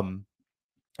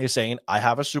 is saying, I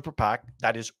have a super PAC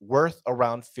that is worth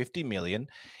around 50 million,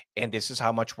 and this is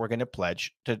how much we're going to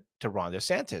pledge to Ron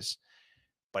DeSantis.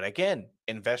 But again,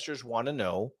 investors want to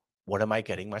know, what am I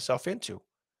getting myself into?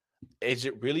 Is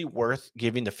it really worth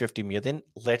giving the 50 million?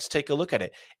 Let's take a look at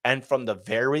it. And from the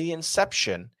very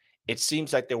inception, it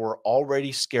seems like they were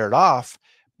already scared off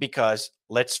because,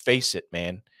 let's face it,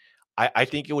 man, I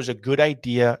think it was a good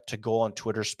idea to go on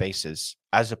Twitter Spaces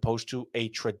as opposed to a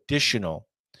traditional.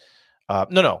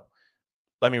 No,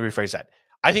 let me rephrase that.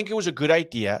 I think it was a good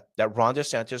idea that Ron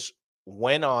DeSantis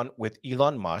went on with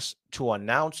Elon Musk to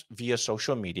announce via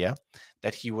social media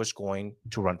that he was going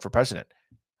to run for president.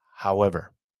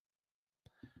 However,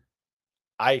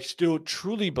 I still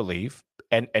truly believe,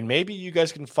 and maybe you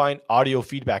guys can find audio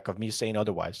feedback of me saying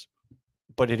otherwise,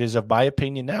 but it is of my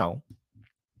opinion now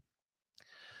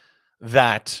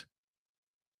that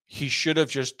he should have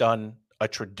just done a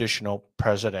traditional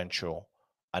presidential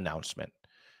announcement.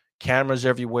 Cameras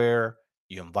everywhere.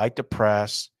 You invite the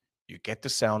press. You get the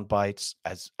sound bites,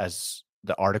 as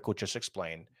the article just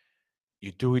explained.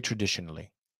 You do it traditionally.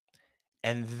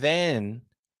 And then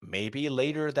maybe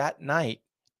later that night,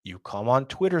 you come on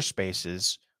Twitter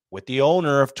Spaces with the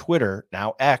owner of Twitter,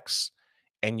 now X,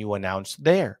 and you announce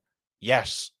there.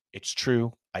 Yes, it's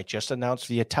true. I just announced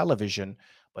via television.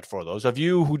 But for those of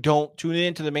you who don't tune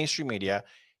into the mainstream media,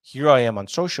 here I am on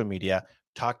social media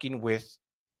talking with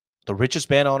the richest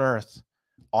man on earth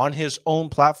on his own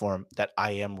platform that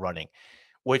I am running,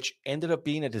 which ended up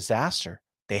being a disaster.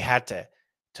 They had to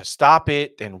stop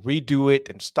it, then redo it,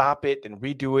 then stop it, then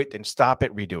redo it, then stop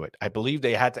it, redo it. I believe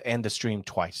they had to end the stream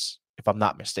twice, if I'm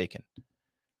not mistaken.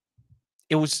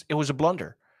 It was a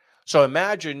blunder. So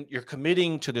imagine you're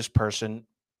committing to this person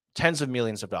tens of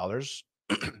millions of dollars,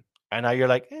 and now you're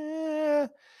like,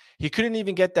 he couldn't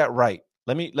even get that right.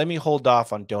 Let me hold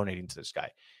off on donating to this guy.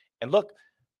 And look,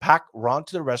 PAC Ron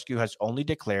to the Rescue has only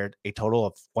declared a total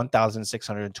of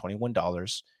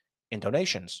 $1,621 in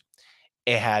donations.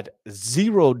 It had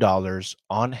 $0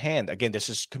 on hand. Again, this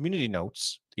is community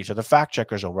notes. These are the fact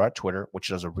checkers over at Twitter, which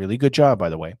does a really good job, by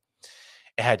the way.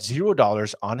 It had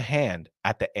 $0 on hand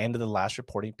at the end of the last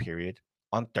reporting period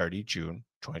on 30 June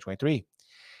 2023.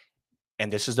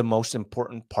 And this is the most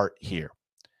important part here.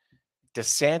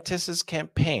 DeSantis's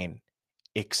campaign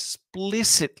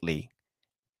explicitly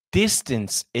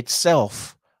distanced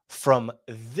itself from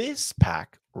this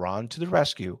PAC, Ron to the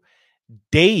Rescue,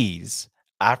 days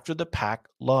after the PAC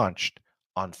launched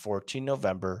on 14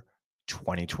 November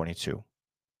 2022.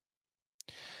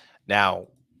 Now,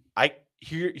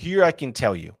 here I can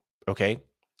tell you, okay?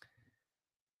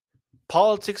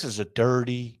 Politics is a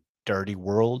dirty, dirty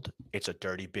world. It's a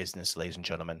dirty business, ladies and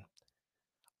gentlemen.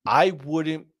 I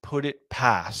wouldn't put it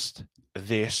past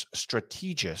this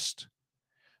strategist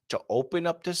to open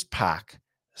up this pack,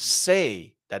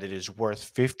 say that it is worth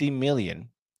 50 million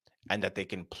and that they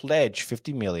can pledge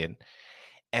 50 million,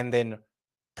 and then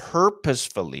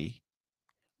purposefully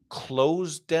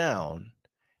close down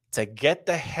to get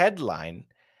the headline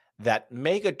that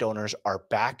mega donors are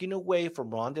backing away from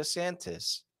Ron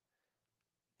DeSantis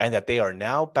and that they are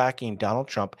now backing Donald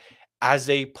Trump as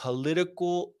a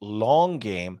political long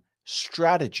game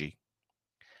strategy.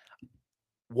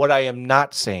 What I am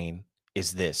not saying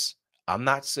is this. I'm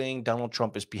not saying Donald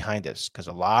Trump is behind this because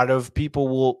a lot of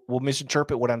people will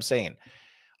misinterpret what I'm saying.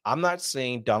 I'm not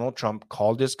saying Donald Trump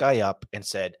called this guy up and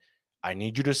said, I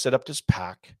need you to set up this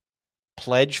pack,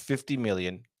 pledge 50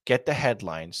 million, get the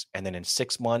headlines, and then in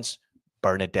 6 months,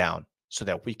 burn it down so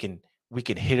that we can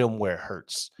hit him where it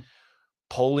hurts.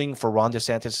 Polling for Ron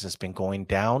DeSantis has been going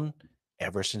down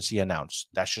ever since he announced.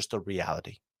 That's just the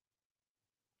reality.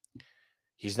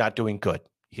 He's not doing good.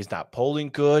 He's not polling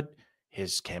good.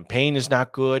 His campaign is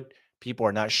not good. People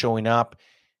are not showing up.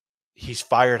 He's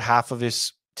fired half of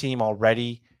his team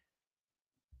already.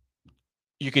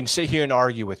 You can sit here and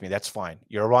argue with me. That's fine.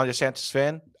 You're a Ron DeSantis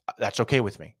fan. That's okay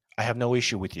with me. I have no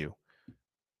issue with you.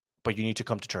 But you need to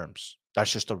come to terms.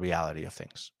 That's just the reality of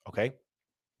things. Okay.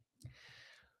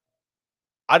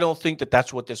 I don't think that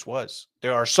that's what this was.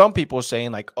 There are some people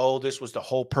saying, like, oh, this was the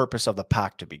whole purpose of the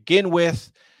pact to begin with.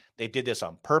 They did this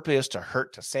on purpose to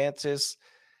hurt DeSantis.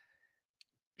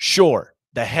 Sure,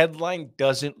 the headline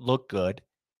doesn't look good.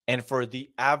 And for the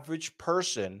average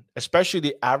person, especially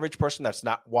the average person that's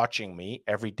not watching me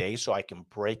every day, so I can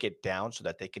break it down so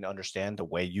that they can understand the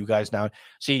way you guys now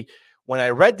see. When I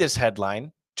read this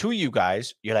headline to you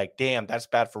guys, you're like, damn, that's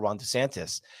bad for Ron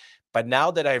DeSantis. But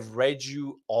now that I've read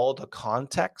you all the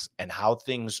context and how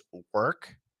things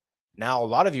work, now a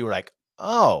lot of you are like,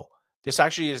 oh, this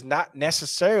actually is not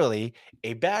necessarily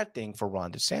a bad thing for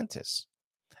Ron DeSantis.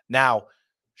 Now,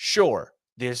 sure,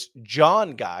 this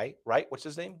John guy, right? What's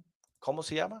his name? ¿Cómo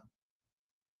se llama?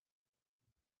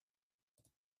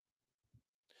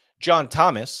 John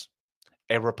Thomas,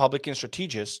 a Republican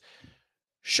strategist.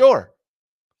 Sure.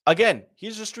 Again,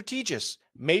 he's a strategist.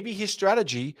 Maybe his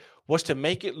strategy was to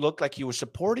make it look like he was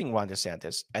supporting Ron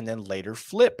DeSantis and then later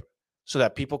flip so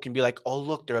that people can be like, oh,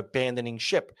 look, they're abandoning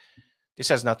ship. This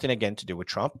has nothing, again, to do with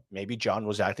Trump. Maybe John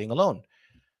was acting alone.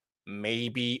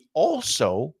 Maybe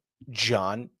also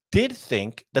John did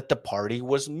think that the party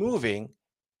was moving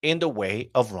in the way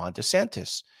of Ron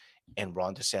DeSantis. And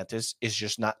Ron DeSantis is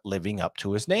just not living up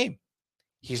to his name.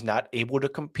 He's not able to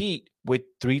compete with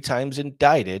 3 times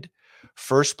indicted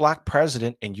first black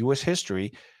president in U.S.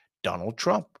 history, Donald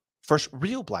Trump. First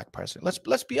real black president.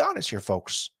 Let's be honest here,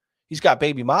 folks. He's got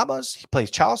baby mamas. He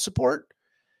plays child support.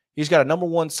 He's got a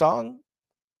 #1 song.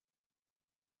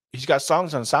 He's got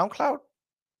songs on SoundCloud.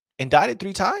 Indicted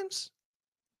 3 times?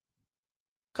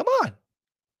 Come on.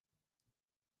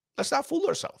 Let's not fool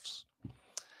ourselves.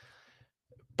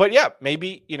 But yeah,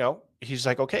 maybe, he's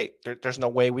like, okay, there's no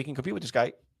way we can compete with this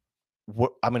guy.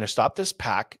 I'm going to stop this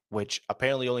pack, which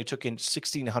apparently only took in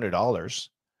 $1,600.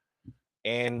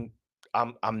 And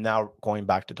I'm now going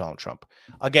back to Donald Trump.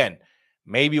 Again,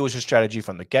 maybe it was a strategy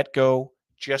from the get-go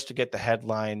just to get the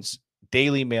headlines.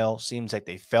 Daily Mail seems like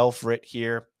they fell for it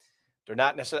here. They're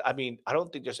not necessarily, I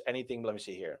don't think there's anything. Let me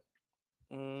see here.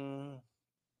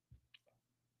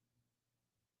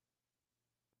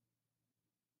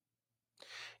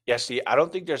 Yeah, see, I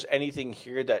don't think there's anything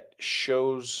here that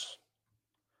shows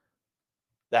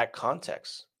that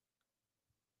context.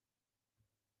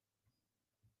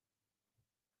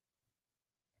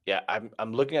 Yeah,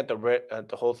 I'm looking at the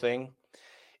whole thing.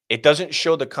 It doesn't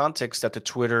show the context that the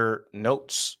Twitter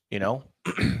notes,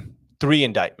 3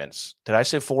 indictments. Did I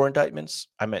say 4 indictments?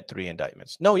 I meant 3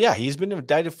 indictments. No, yeah, he's been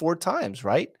indicted 4 times,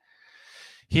 right?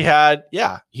 He's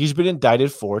been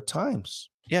indicted 4 times.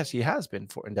 Yes, he has been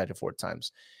indicted 4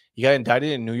 times. He got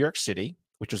indicted in New York City,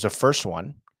 which was the first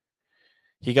one.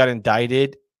 He got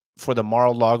indicted for the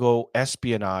Mar-a-Lago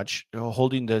espionage,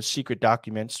 holding the secret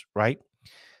documents, right?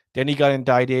 Then he got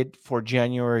indicted for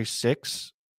January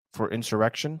 6th for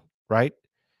insurrection, right?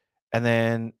 And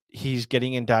then he's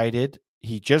getting indicted.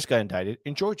 He just got indicted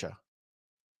in Georgia.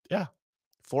 Yeah.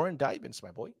 4 indictments,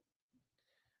 my boy.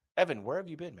 Evan, where have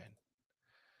you been, man?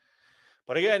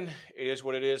 But again, it is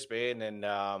what it is, man.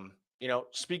 And,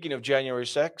 speaking of January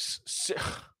 6th,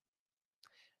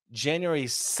 January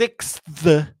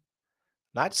 6th,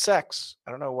 not sex.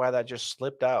 I don't know why that just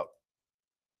slipped out.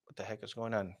 What the heck is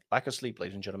going on? Lack of sleep,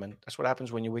 ladies and gentlemen. That's what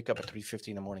happens when you wake up at 3:50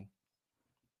 in the morning.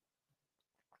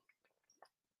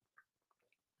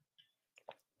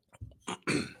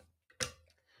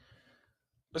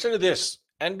 Listen to this.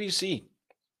 NBC.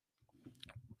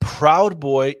 Proud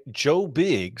Boy Joe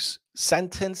Biggs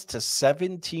sentenced to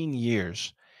 17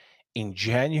 years in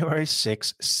January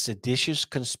 6 seditious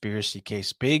conspiracy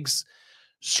case. Biggs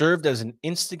served as an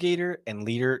instigator and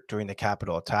leader during the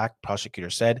Capitol attack,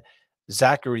 prosecutor said.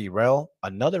 Zachary Rell,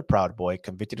 another Proud Boy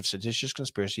convicted of seditious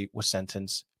conspiracy, was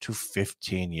sentenced to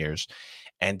 15 years.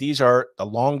 And these are the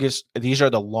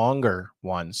longer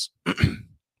ones.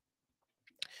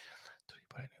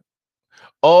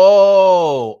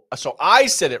 Oh, so I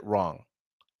said it wrong.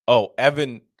 Oh,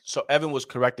 Evan. So Evan was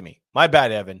correcting me. My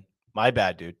bad, Evan. My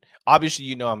bad, dude.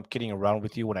 Obviously, I'm kidding around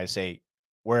with you when I say,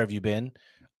 where have you been?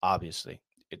 Obviously,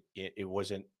 it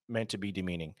wasn't meant to be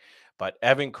demeaning. But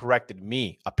Evan corrected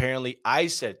me. Apparently, I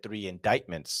said 3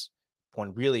 indictments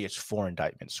when really it's 4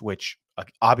 indictments, which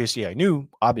obviously I knew,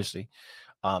 obviously,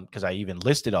 because I even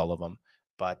listed all of them.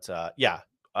 But yeah,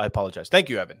 I apologize. Thank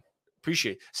you, Evan.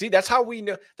 Appreciate it. See, that's how we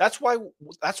know. That's why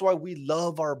we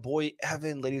love our boy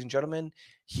Evan, ladies and gentlemen.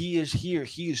 He is here.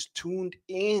 He is tuned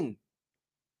in.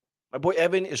 My boy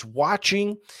Evan is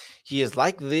watching. He is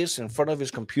like this in front of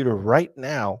his computer right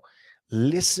now,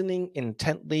 listening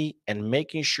intently and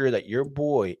making sure that your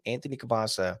boy Anthony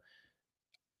Cabasa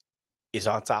is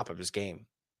on top of his game.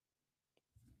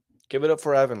 Give it up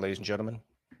for Evan, ladies and gentlemen.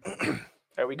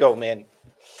 There we go, man.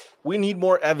 We need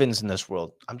more Evans in this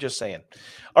world. I'm just saying.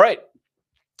 All right.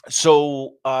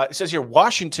 So it says here,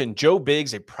 Washington, Joe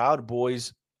Biggs, a Proud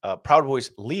Boys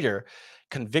leader,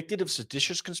 convicted of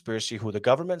seditious conspiracy, who the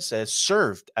government says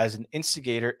served as an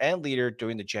instigator and leader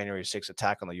during the January 6th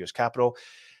attack on the U.S. Capitol,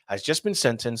 has just been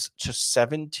sentenced to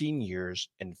 17 years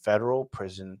in federal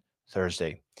prison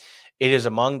Thursday. It is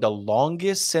among the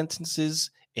longest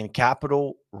sentences in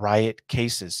Capitol riot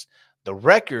cases. The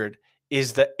record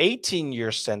is the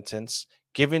 18-year sentence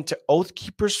given to Oath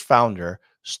Keepers founder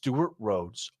Stuart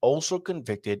Rhodes, also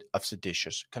convicted of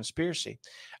seditious conspiracy,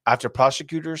 after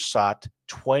prosecutors sought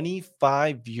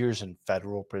 25 years in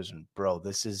federal prison. Bro,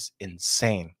 this is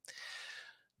insane.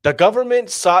 The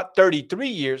government sought 33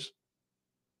 years.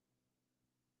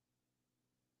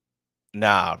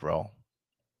 Nah, bro.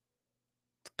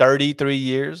 33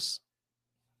 years.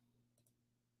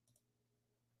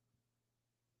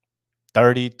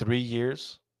 33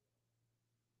 years.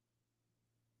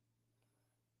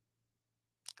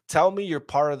 Tell me you're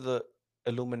part of the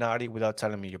Illuminati without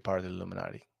telling me you're part of the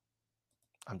Illuminati.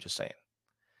 I'm just saying.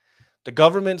 The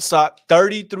government sought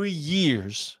 33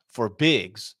 years for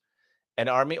Biggs, an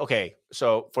army. Okay,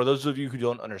 so for those of you who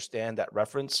don't understand that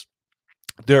reference,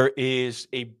 there is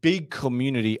a big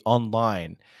community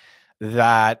online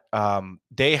that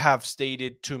they have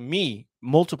stated to me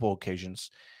multiple occasions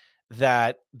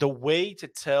that the way to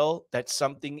tell that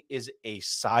something is a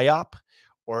psyop,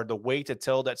 or the way to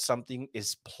tell that something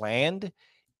is planned,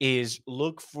 is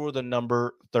look for the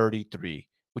number 33,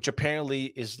 which apparently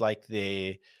is like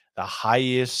the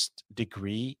highest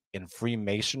degree in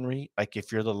Freemasonry. Like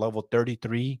if you're the level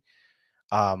 33,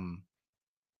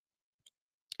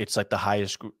 it's like the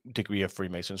highest degree of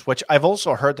Freemasons, which I've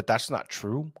also heard that that's not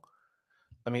true.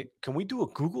 I mean, can we do a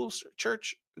Google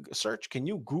search? Can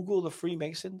you Google the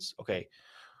Freemasons? Okay.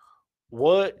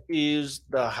 What is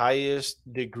the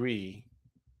highest degree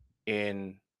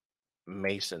in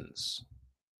Masons?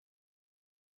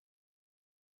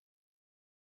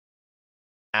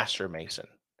 Master Mason.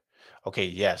 Okay,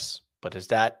 yes. But is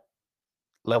that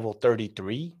level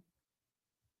 33?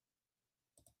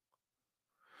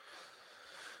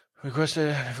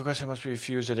 Requested must be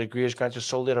refused. The degree is granted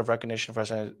solely out of recognition for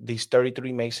us. These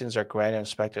 33 Masons are granted and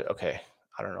inspected. Okay,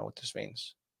 I don't know what this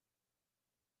means.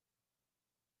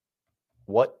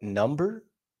 What number?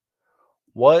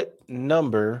 What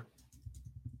number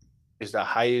is the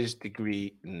highest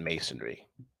degree in Masonry?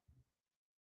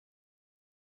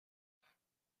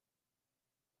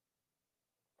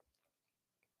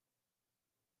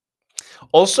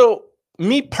 Also,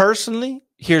 me personally,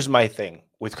 here's my thing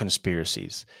with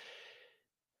conspiracies.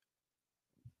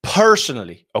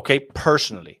 Personally,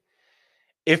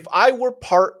 if I were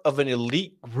part of an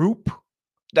elite group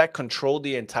that controlled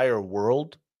the entire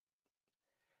world,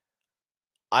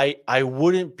 I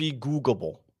wouldn't be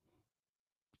Googleable.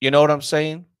 You know what I'm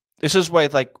saying? This is why,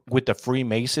 like with the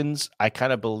Freemasons, I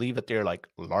kind of believe that they're like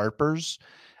LARPers.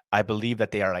 I believe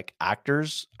that they are like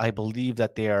actors. I believe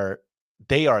that they are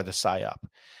the psyop.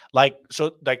 Like,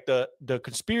 so like the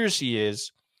conspiracy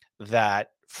is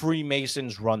that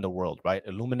Freemasons run the world, right?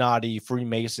 Illuminati,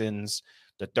 Freemasons,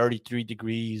 the 33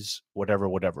 degrees, whatever,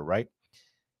 right?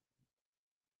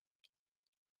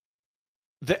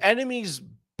 The enemy's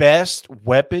best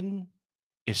weapon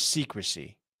is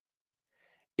secrecy.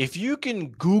 If you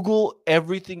can Google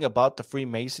everything about the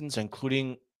Freemasons,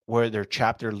 including where their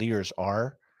chapter leaders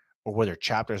are, or where their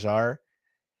chapters are,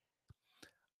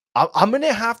 I'm going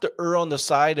to have to err on the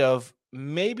side of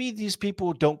maybe these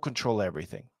people don't control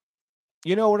everything.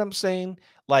 You know what I'm saying?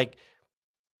 Like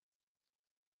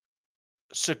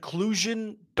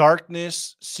seclusion,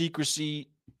 darkness, secrecy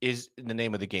is the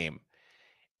name of the game.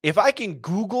 If I can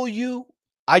Google you,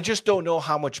 I just don't know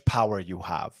how much power you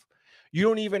have. You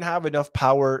don't even have enough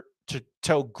power to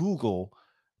tell Google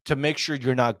to make sure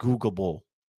you're not Googleable.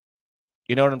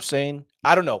 You know what I'm saying?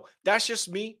 I don't know. That's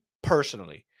just me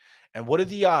personally. And what are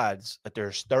the odds that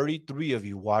there's 33 of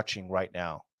you watching right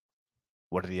now?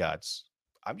 What are the odds?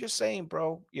 I'm just saying,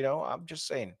 bro. I'm just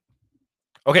saying.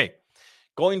 Okay,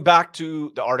 going back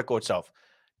to the article itself.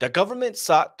 The government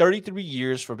sought 33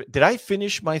 years for. Did I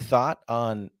finish my thought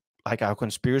on like how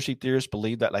conspiracy theorists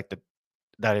believe that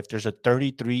that if there's a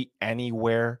 33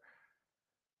 anywhere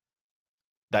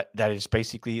that is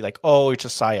basically like, oh, it's a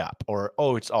psyop, or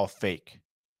oh, it's all fake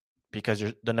because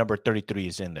the number 33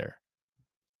 is in there.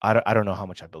 I don't know how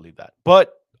much I believe that,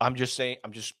 but I'm just saying,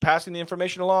 I'm just passing the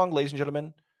information along, ladies and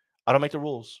gentlemen. I don't make the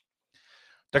rules.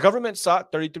 The government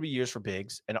sought 33 years for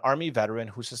Biggs, an Army veteran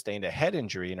who sustained a head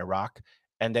injury in Iraq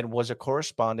and then was a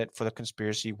correspondent for the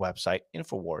conspiracy website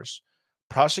InfoWars.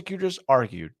 Prosecutors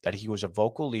argued that he was a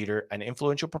vocal leader and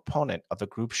influential proponent of the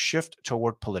group's shift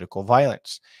toward political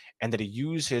violence, and that he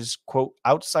used his, quote,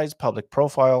 outsized public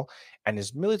profile and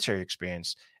his military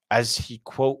experience as he,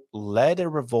 quote, led a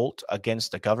revolt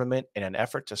against the government in an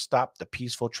effort to stop the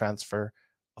peaceful transfer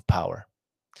of power.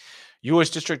 U.S.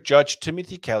 District Judge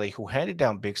Timothy Kelly, who handed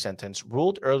down Biggs' sentence,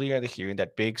 ruled earlier in the hearing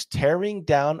that Biggs' tearing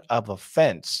down of a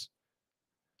fence.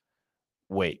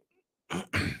 Wait.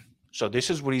 So this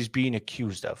is what he's being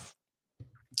accused of.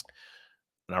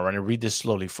 And I'm going to read this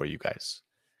slowly for you guys.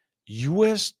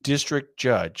 U.S. District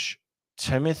Judge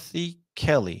Timothy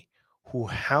Kelly, who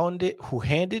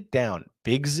handed down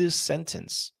Biggs'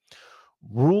 sentence,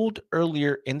 ruled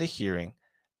earlier in the hearing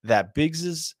that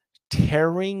Biggs'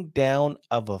 tearing down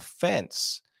of a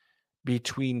fence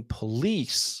between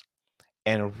police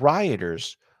and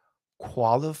rioters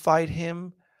qualified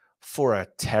him for a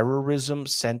terrorism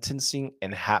sentencing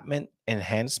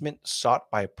enhancement sought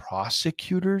by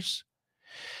prosecutors.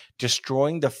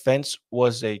 Destroying the fence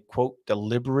was a, quote,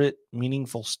 deliberate,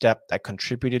 meaningful step that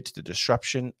contributed to the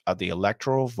disruption of the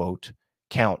electoral vote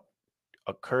count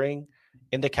occurring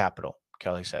in the Capitol,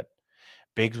 Kelly said.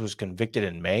 Biggs was convicted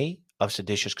in May of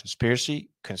seditious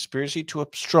conspiracy to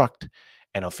obstruct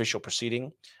an official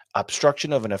proceeding,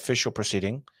 obstruction of an official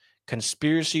proceeding,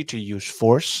 conspiracy to use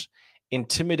force,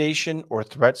 intimidation or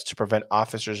threats to prevent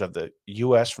officers of the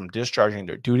U.S. from discharging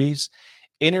their duties,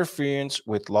 interference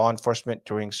with law enforcement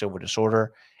during civil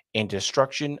disorder, and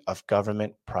destruction of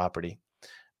government property.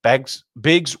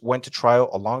 Biggs went to trial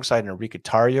alongside Enrique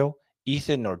Tarrio,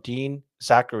 Ethan Nordine,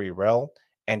 Zachary Rell,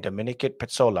 and Dominic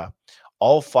Pezzola.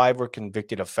 All five were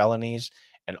convicted of felonies,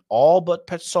 and all but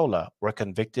Pezzola were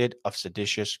convicted of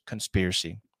seditious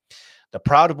conspiracy. The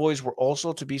Proud Boys were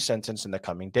also to be sentenced in the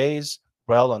coming days,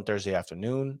 Rell on Thursday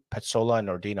afternoon, Pezzola and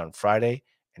Nordine on Friday,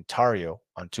 and Tarrio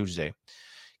on Tuesday.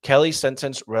 Kelly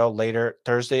sentenced Rell later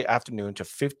Thursday afternoon to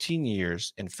 15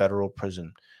 years in federal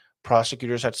prison.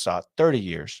 Prosecutors had sought 30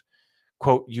 years.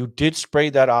 Quote, you did spray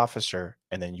that officer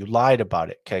and then you lied about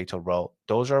it, Kelly told Rell.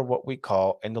 Those are what we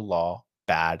call in the law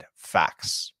bad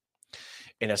facts.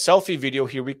 In a selfie video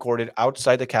he recorded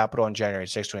outside the Capitol on January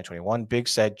 6, 2021,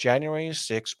 Biggs said January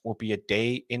 6 will be a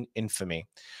day in infamy.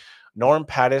 Norm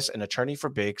Pattis, an attorney for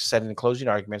Biggs, said in closing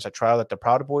arguments at trial that the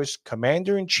Proud Boys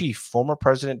commander-in-chief, former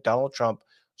President Donald Trump,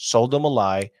 sold them a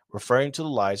lie, referring to the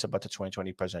lies about the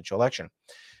 2020 presidential election.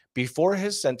 Before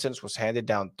his sentence was handed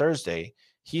down Thursday,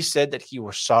 he said that he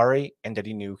was sorry and that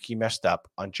he knew he messed up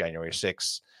on January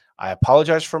 6th. I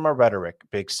apologize for my rhetoric,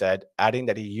 Biggs said, adding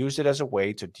that he used it as a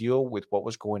way to deal with what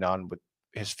was going on with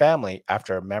his family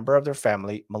after a member of their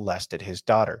family molested his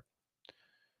daughter.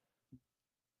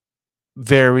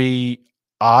 Very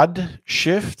odd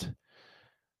shift.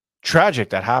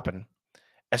 Tragic that happened.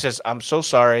 It says, I'm so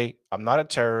sorry. I'm not a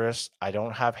terrorist. I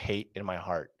don't have hate in my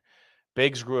heart.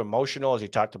 Biggs grew emotional as he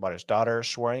talked about his daughter,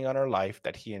 swearing on her life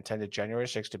that he intended January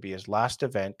 6th to be his last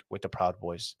event with the Proud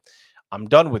Boys. I'm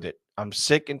done with it. I'm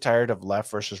sick and tired of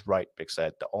left versus right, Biggs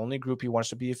said. The only group he wants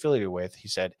to be affiliated with, he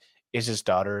said, is his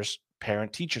daughter's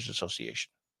Parent Teachers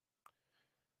Association.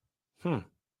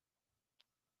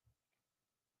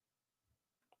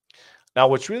 Now,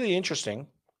 what's really interesting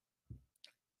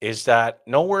is that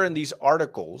nowhere in these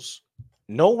articles,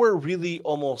 nowhere really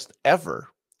almost ever,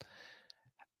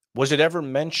 was it ever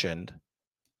mentioned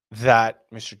that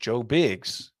Mr. Joe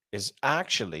Biggs is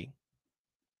actually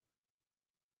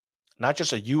not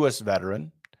just a U.S.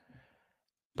 veteran,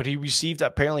 but he received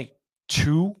apparently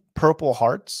 2 Purple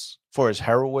Hearts for his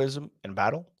heroism in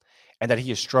battle, and that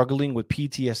he is struggling with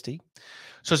PTSD.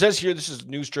 So it says here, this is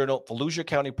News Journal. Volusia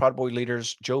County Proud Boy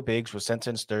leaders Joe Biggs was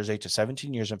sentenced Thursday to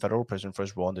 17 years in federal prison for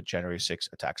his role in the January 6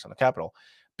 attacks on the Capitol.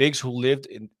 Biggs, who lived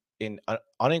in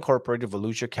unincorporated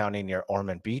Volusia County near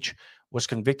Ormond Beach, was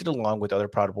convicted along with other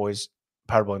Proud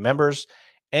Boy members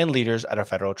and leaders at a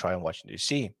federal trial in Washington,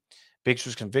 D.C. Biggs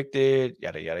was convicted,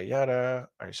 yada, yada, yada.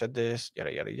 I already said this,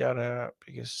 yada, yada, yada.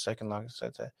 Biggest second longest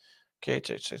sentence. Okay,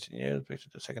 16 years, Biggs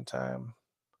the second time.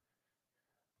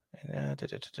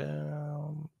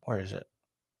 Where is it?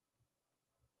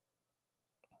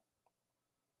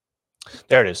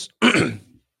 There it is.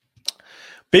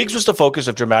 Biggs was the focus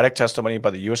of dramatic testimony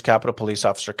by the U.S. Capitol Police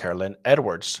Officer Carolyn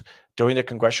Edwards during the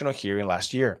congressional hearing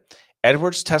last year.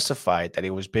 Edwards testified that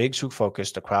it was Biggs who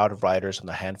focused the crowd of rioters on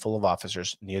the handful of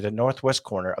officers near the northwest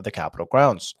corner of the Capitol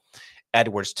grounds.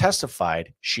 Edwards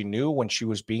testified she knew when she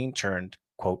was being turned,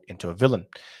 quote, into a villain.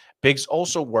 Biggs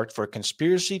also worked for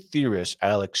conspiracy theorist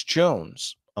Alex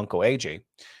Jones, Uncle AJ,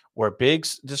 where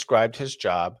Biggs described his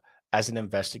job as an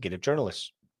investigative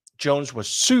journalist. Jones was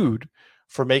sued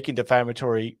for making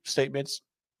defamatory statements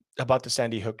about the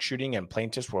Sandy Hook shooting, and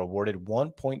plaintiffs were awarded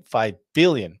 $1.5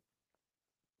 billion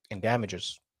in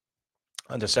damages.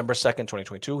 On December 2nd,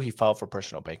 2022, he filed for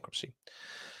personal bankruptcy.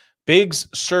 Biggs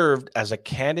served as a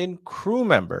cannon crew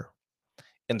member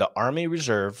in the Army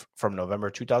Reserve from November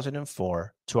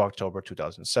 2004 to October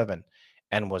 2007,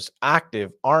 and was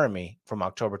active Army from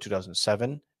October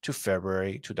 2007 to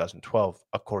February 2012,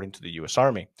 according to the U.S.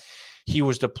 Army. He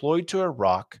was deployed to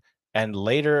Iraq and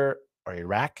later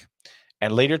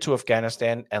to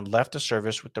Afghanistan, and left the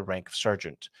service with the rank of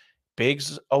sergeant.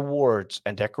 Biggs' awards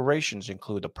and decorations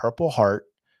include the Purple Heart,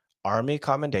 Army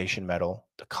Commendation Medal,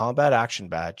 the Combat Action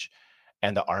Badge,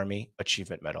 and the Army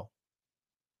Achievement Medal.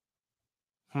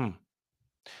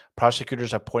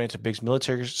 Prosecutors have pointed to Biggs'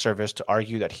 military service to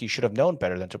argue that he should have known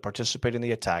better than to participate in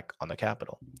the attack on the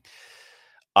Capitol.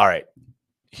 All right.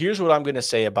 Here's what I'm going to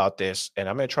say about this, and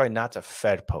I'm going to try not to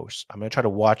Fed post. I'm going to try to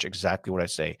watch exactly what I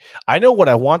say. I know what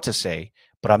I want to say,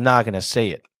 but I'm not going to say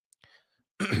it.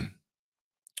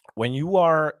 When you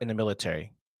are in the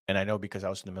military, and I know because I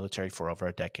was in the military for over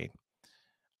a decade,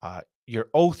 your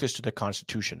oath is to the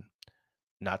Constitution,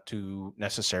 not to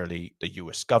necessarily the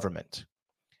U.S. government.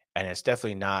 And it's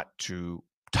definitely not to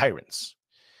tyrants.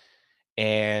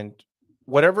 And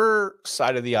whatever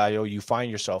side of the aisle you find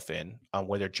yourself in, on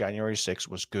whether January 6th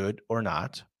was good or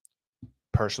not,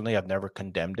 personally, I've never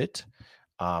condemned it.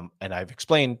 And I've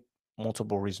explained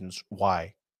multiple reasons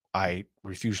why I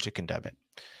refuse to condemn it.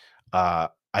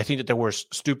 I think that there were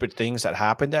stupid things that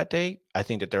happened that day. I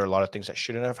think that there are a lot of things that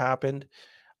shouldn't have happened.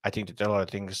 I think that there are a lot of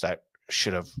things that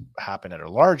should have happened at a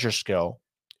larger scale.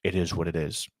 It is what it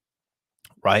is.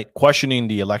 Right? Questioning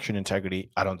the election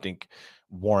integrity, I don't think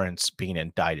warrants being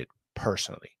indicted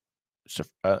personally. So,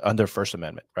 under First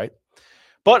Amendment, right?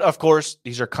 But of course,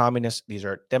 these are communists, these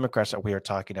are Democrats that we are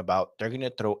talking about. They're going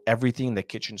to throw everything in the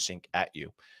kitchen sink at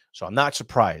you. So I'm not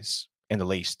surprised in the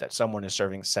least that someone is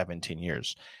serving 17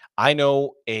 years. I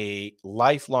know a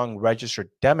lifelong registered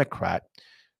Democrat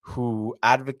who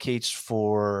advocates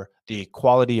for the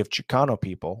equality of Chicano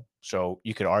people. So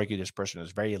you could argue this person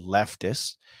is very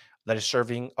leftist, that is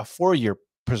serving a 4-year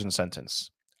prison sentence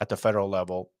at the federal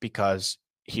level because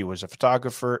he was a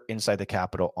photographer inside the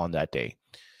Capitol on that day.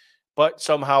 But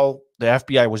somehow the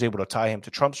FBI was able to tie him to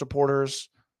Trump supporters,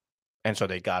 and so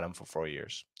they got him for 4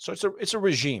 years. So it's a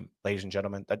regime, ladies and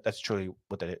gentlemen. That's truly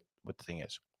what the thing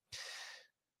is.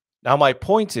 Now, my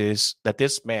point is that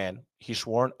this man, he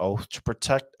swore an oath to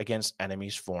protect against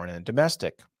enemies, foreign and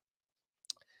domestic.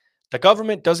 The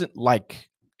government doesn't like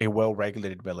a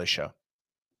well-regulated militia.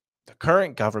 The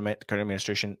current government, the current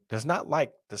administration, does not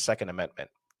like the Second Amendment.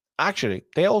 Actually,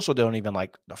 they also don't even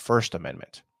like the First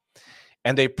Amendment.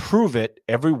 And they prove it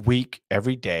every week,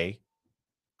 every day,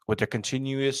 with their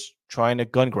continuous trying to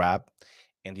gun grab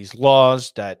and these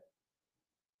laws that,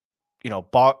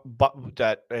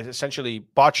 that essentially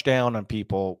botch down on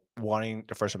people wanting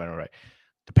the First Amendment right.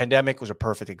 The pandemic was a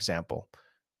perfect example.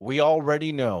 We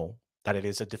already know that it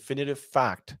is a definitive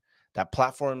fact that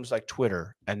platforms like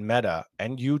Twitter and Meta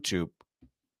and YouTube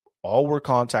all were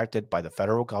contacted by the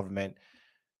federal government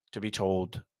to be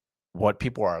told what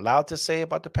people are allowed to say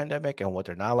about the pandemic and what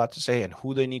they're not allowed to say and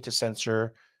who they need to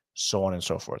censor, so on and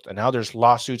so forth. And now there's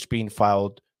lawsuits being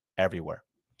filed everywhere.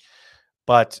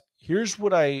 But here's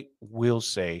what I will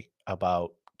say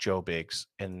about Joe Biggs.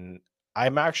 And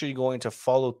I'm actually going to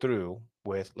follow through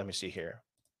with, let me see here.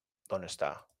 ¿Dónde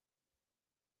está?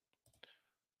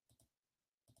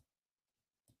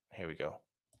 Here we go.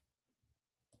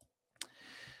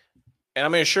 And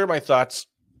I'm going to share my thoughts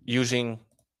using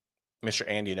Mr.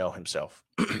 Andy No himself.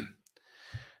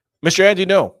 Mr. Andy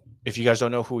No, if you guys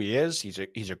don't know who he is, he's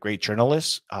a great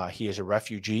journalist. He is a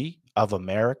refugee of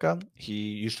America. He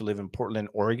used to live in Portland,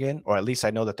 Oregon, or at least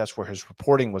I know that that's where his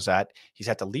reporting was at. He's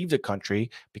had to leave the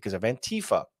country because of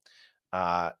Antifa.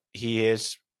 He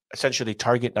is essentially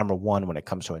target number one when it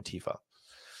comes to Antifa.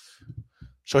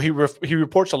 So he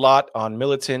reports a lot on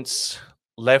militants,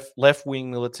 left wing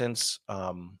militants,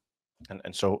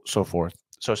 and so forth.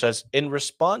 So it says in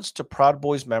response to Proud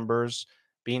Boys members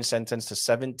being sentenced to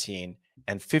 17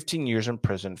 and 15 years in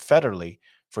prison federally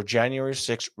for January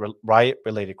 6th riot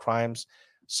related crimes,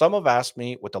 some have asked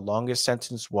me what the longest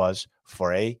sentence was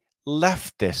for a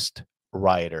leftist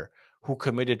rioter who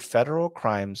committed federal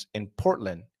crimes in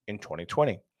Portland in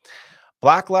 2020.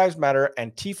 Black Lives Matter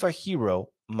Antifa hero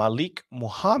Malik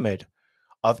Muhammad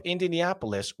of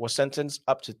Indianapolis was sentenced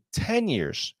up to 10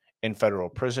 years in federal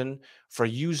prison for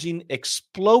using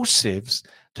explosives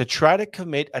to try to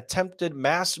commit attempted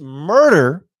mass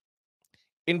murder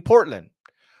in Portland.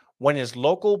 When his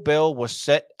local bail was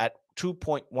set at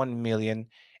 2.1 million,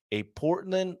 a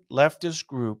Portland leftist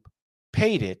group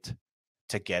paid it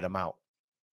to get him out.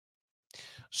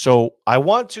 So I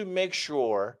want to make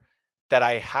sure that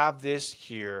I have this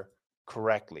here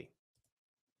correctly.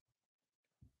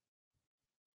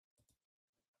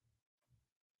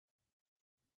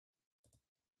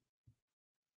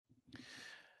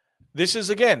 This is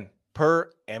again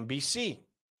per NBC.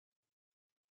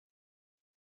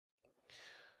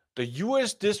 The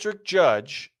U.S. District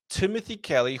Judge Timothy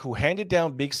Kelly, who handed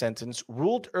down Big's sentence,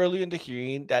 ruled early in the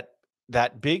hearing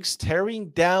that Big's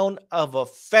tearing down of a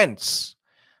fence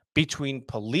between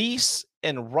police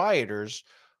and rioters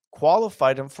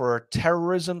qualified him for a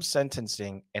terrorism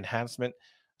sentencing enhancement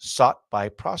sought by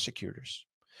prosecutors.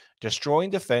 Destroying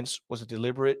the fence was a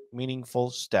deliberate, meaningful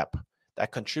step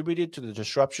that contributed to the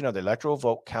disruption of the electoral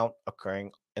vote count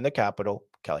occurring in the Capitol,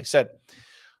 Kelly said.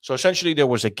 So essentially, there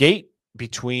was a gate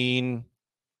between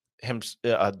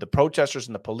the protesters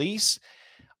and the police.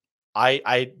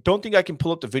 I don't think I can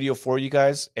pull up the video for you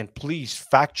guys, and please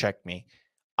fact check me.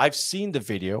 I've seen the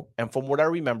video, and from what I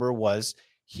remember was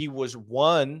he was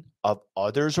one of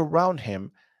others around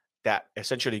him that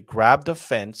essentially grabbed the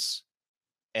fence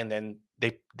and then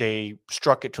they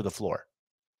struck it to the floor.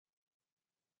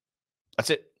 That's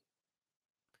it.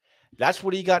 That's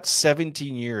what he got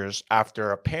 17 years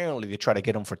after apparently they tried to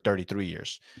get him for 33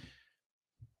 years.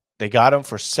 They got him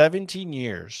for 17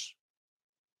 years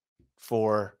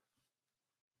for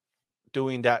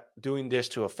doing this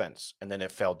to a fence, and then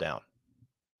it fell down.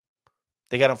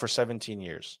 They got him for 17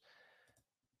 years.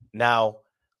 Now,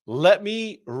 let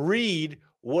me read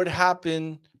what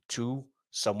happened to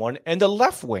someone in the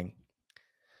left wing.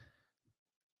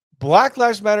 Black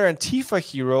Lives Matter Antifa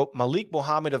hero Malik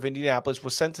Muhammad of Indianapolis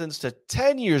was sentenced to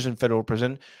 10 years in federal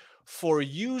prison for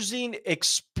using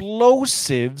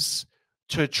explosives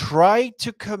to try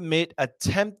to commit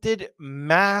attempted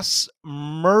mass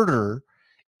murder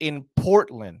in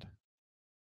Portland.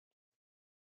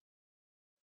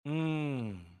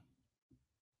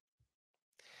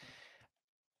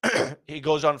 He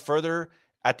goes on further.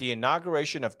 At the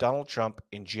inauguration of Donald Trump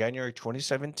in January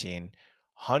 2017,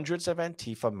 hundreds of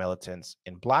Antifa militants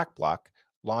in Black Bloc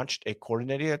launched a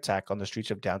coordinated attack on the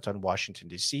streets of downtown Washington,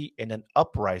 D.C. in an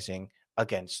uprising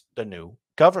against the new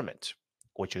government,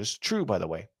 which is true, by the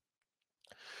way.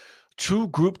 2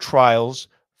 group trials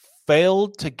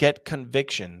failed to get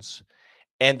convictions,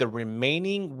 and the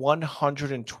remaining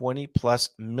 120 plus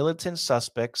militant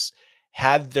suspects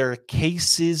had their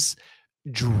cases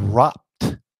dropped.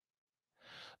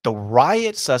 The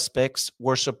riot suspects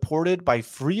were supported by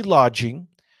free lodging,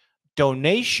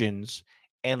 donations,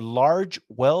 and large,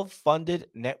 well-funded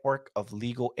network of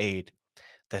legal aid.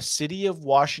 The city of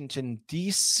Washington,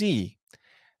 D.C.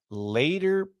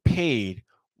 later paid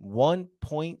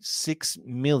 $1.6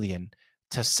 million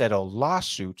to settle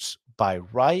lawsuits by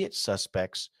riot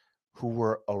suspects who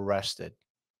were arrested.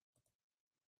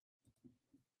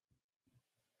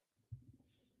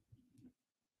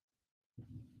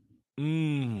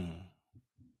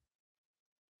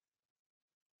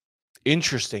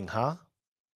 Interesting, huh?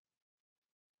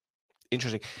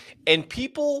 Interesting. And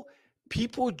people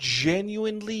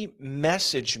genuinely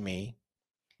message me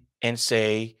and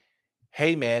say,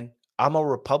 "Hey man, I'm a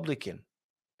Republican.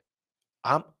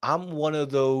 I'm one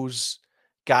of those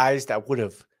guys that would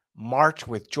have marched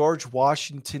with George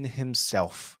Washington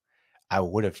himself. I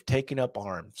would have taken up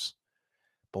arms.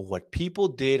 But what people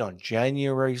did on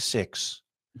January 6th,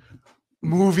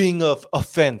 moving of a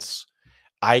fence,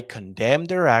 I condemn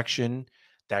their action.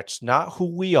 That's not who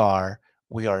we are.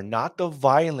 We are not the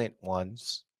violent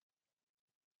ones.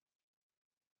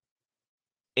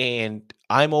 And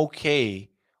I'm okay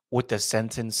with the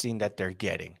sentencing that they're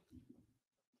getting.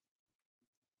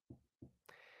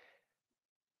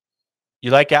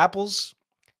 You like apples?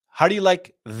 How do you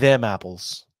like them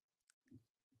apples?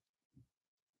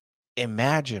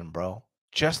 Imagine, bro.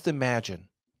 Just imagine.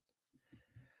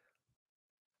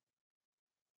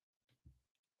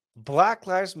 Black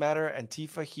Lives Matter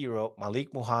Antifa hero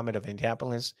Malik Muhammad of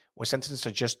Indianapolis was sentenced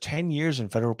to just 10 years in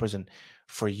federal prison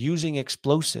for using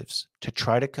explosives to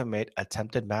try to commit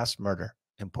attempted mass murder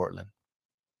in Portland.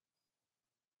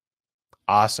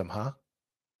 Awesome, huh?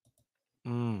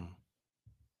 Mm.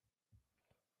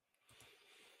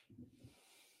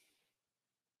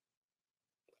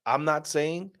 I'm not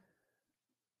saying,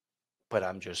 but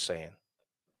I'm just saying.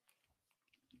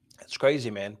 It's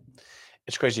crazy, man.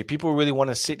 It's crazy. People really want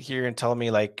to sit here and tell me,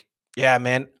 like, yeah,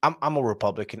 man, I'm a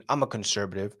Republican. I'm a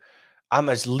conservative. I'm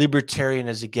as libertarian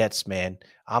as it gets, man.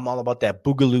 I'm all about that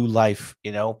boogaloo life,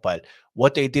 But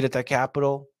what they did at the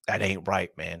Capitol, that ain't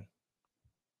right, man.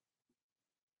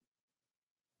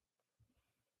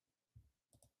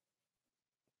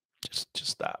 Just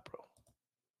stop, bro.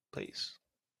 Please,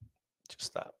 just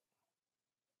stop.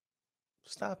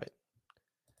 Stop it.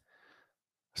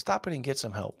 Stop it and get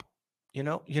some help.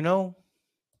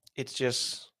 It's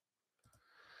just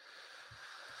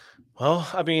Well,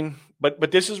 I mean,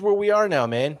 but this is where we are now,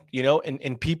 man.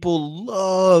 And people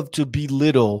love to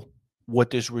belittle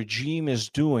what this regime is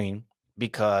doing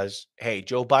because hey,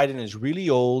 Joe Biden is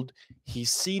really old, he's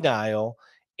senile,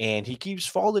 and he keeps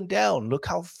falling down. Look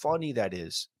how funny that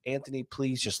is. Anthony,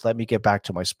 please just let me get back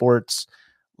to my sports.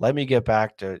 Let me get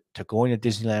back to going to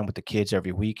Disneyland with the kids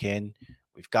every weekend.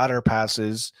 We've got our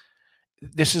passes.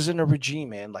 This isn't a regime,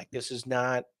 man. Like this is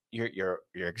not you're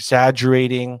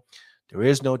exaggerating. There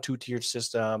is no two-tiered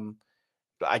system.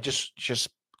 I just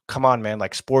come on, man.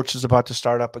 Like sports is about to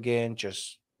start up again.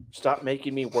 Just stop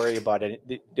making me worry about it.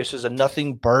 This is a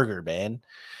nothing burger, man.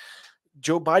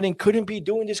 Joe Biden couldn't be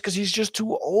doing this because he's just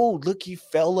too old. Look, he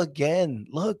fell again.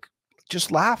 Look, just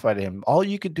laugh at him. All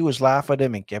you could do is laugh at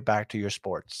him and get back to your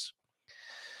sports.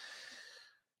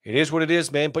 It is what it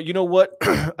is, man. But you know what?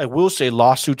 I will say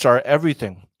lawsuits are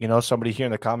everything. Somebody here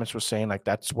in the comments was saying like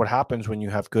that's what happens when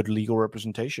you have good legal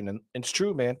representation. And it's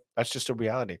true, man. That's just a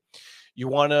reality. You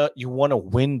wanna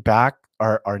win back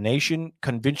our nation,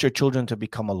 convince your children to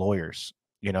become a lawyers,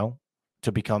 you know,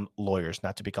 to become lawyers,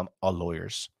 not to become a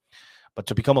lawyers, but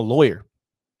to become a lawyer.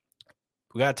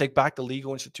 We gotta take back the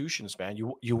legal institutions, man.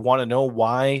 You want to know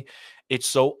why it's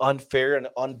so unfair and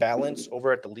unbalanced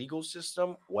over at the legal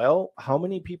system? Well, how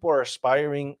many people are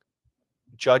aspiring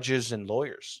judges and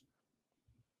lawyers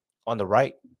on the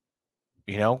right?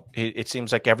 It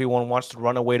seems like everyone wants to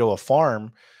run away to a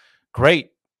farm.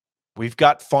 Great. We've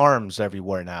got farms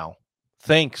everywhere now.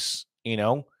 Thanks.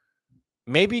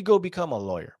 Maybe go become a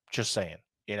lawyer. Just saying.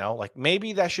 Like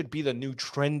maybe that should be the new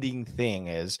trending thing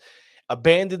is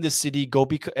abandon the city,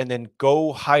 and then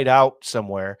go hide out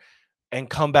somewhere and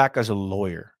come back as a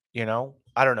lawyer.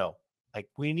 I don't know. Like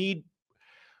we need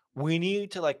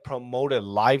to like promote a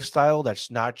lifestyle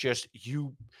that's not just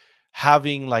you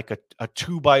having like a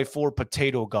 2x4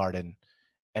 potato garden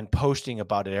and posting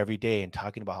about it every day and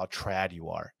talking about how trad you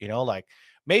are. Like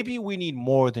maybe we need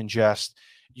more than just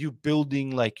you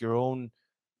building like your own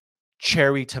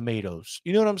cherry tomatoes.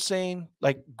 You know what I'm saying?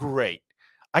 Like, great.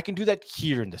 I can do that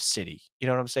here in the city. You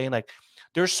know what I'm saying? Like,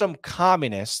 there's some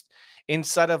communist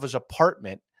inside of his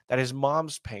apartment that his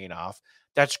mom's paying off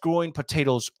that's growing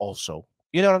potatoes also.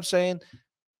 You know what I'm saying?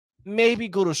 Maybe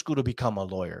go to school to become a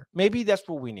lawyer. Maybe that's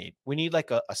what we need. We need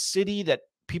like a city that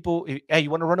people, hey, you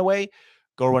want to run away?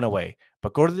 Go run away.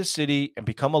 But go to the city and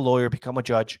become a lawyer, become a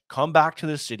judge, come back to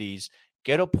the cities,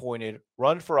 get appointed,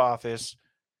 run for office,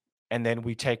 and then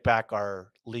we take back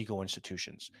our legal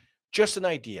institutions. Just an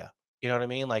idea. You know what I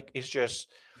mean? Like it's just,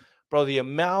 bro, the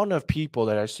amount of people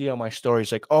that I see on my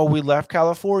stories, like, oh, we left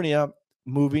California,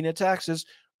 moving to Texas,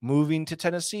 moving to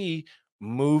Tennessee,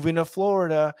 moving to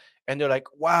Florida. And they're like,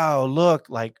 wow, look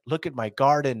at my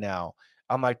garden now.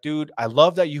 I'm like, dude, I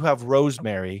love that you have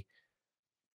rosemary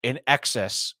in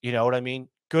excess. You know what I mean?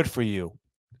 Good for you.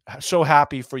 So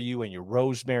happy for you and your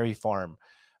rosemary farm.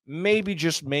 Maybe,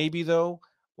 just maybe, though,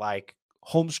 like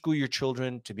homeschool your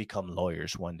children to become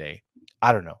lawyers one day.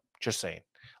 I don't know. Just saying.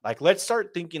 Like, let's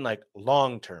start thinking like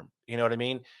long term. You know what I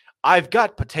mean? I've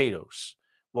got potatoes.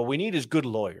 What we need is good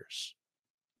lawyers.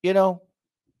 You know?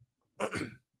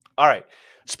 All right.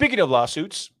 Speaking of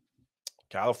lawsuits,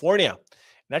 California,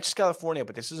 not just California,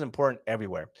 but this is important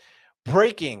everywhere.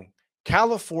 Breaking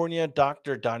California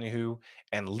Dr. Donahue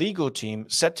and legal team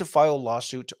set to file a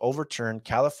lawsuit to overturn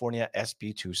California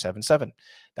SB 277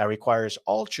 that requires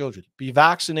all children be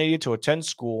vaccinated to attend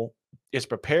school, is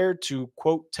prepared to,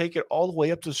 quote, take it all the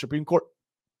way up to the Supreme Court.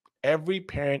 Every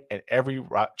parent and every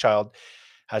child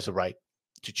has a right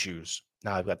to choose.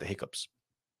 Now I've got the hiccups.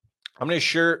 I'm going to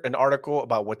share an article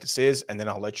about what this is, and then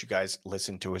I'll let you guys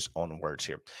listen to his own words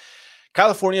here.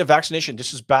 California vaccination.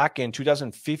 This is back in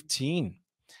 2015.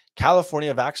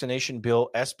 California vaccination bill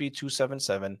SB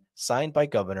 277, signed by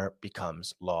governor,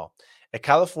 becomes law. A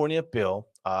California bill,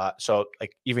 so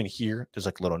like even here, there's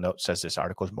like a little note says this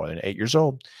article is more than 8 years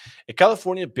old. A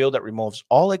California bill that removes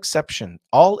all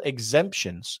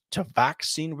exemptions to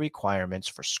vaccine requirements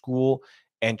for school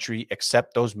entry,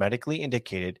 except those medically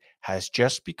indicated, has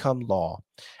just become law.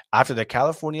 After the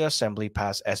California Assembly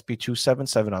passed SB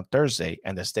 277 on Thursday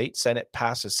and the state Senate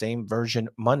passed the same version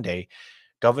Monday,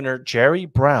 Governor Jerry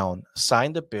Brown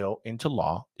signed the bill into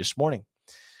law this morning.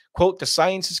 Quote, the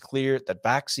science is clear that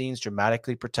vaccines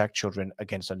dramatically protect children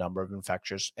against a number of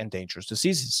infectious and dangerous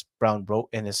diseases, Brown wrote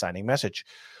in his signing message.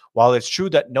 While it's true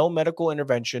that no medical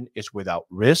intervention is without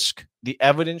risk, the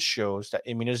evidence shows that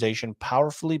immunization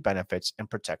powerfully benefits and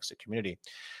protects the community.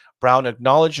 Brown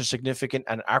acknowledged a significant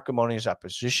and acrimonious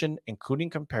opposition, including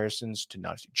comparisons to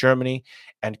Nazi Germany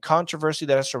and controversy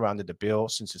that has surrounded the bill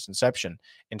since its inception,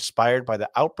 inspired by the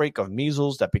outbreak of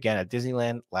measles that began at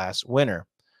Disneyland last winter.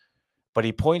 But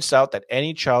he points out that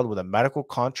any child with a medical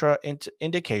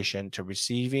contraindication to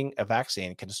receiving a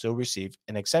vaccine can still receive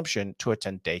an exemption to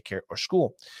attend daycare or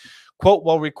school. Quote,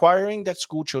 while requiring that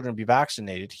school children be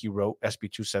vaccinated, he wrote, SB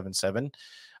 277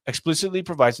 explicitly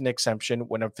provides an exemption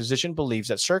when a physician believes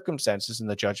that circumstances in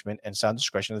the judgment and sound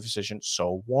discretion of the physician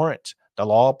so warrant. The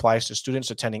law applies to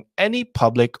students attending any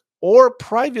public or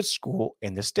private school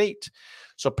in the state.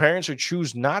 So parents who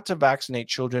choose not to vaccinate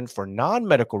children for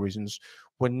non-medical reasons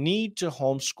would need to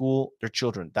homeschool their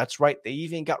children. That's right. They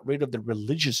even got rid of the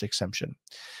religious exemption.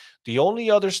 The only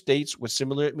other states with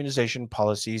similar immunization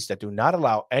policies that do not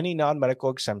allow any non-medical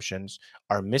exemptions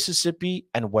are Mississippi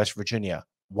and West Virginia.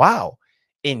 Wow.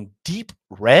 In deep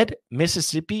red,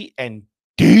 Mississippi, and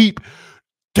deep,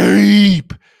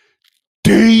 deep,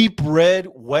 deep red,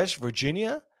 West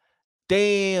Virginia.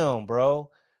 Damn,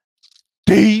 bro.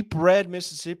 Deep red,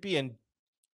 Mississippi, and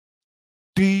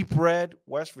deep red,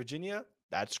 West Virginia.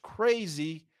 That's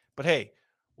crazy. But hey,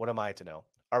 what am I to know?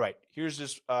 All right, here's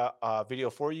this video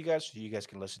for you guys so you guys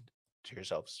can listen to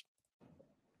yourselves.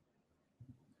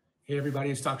 Hey everybody,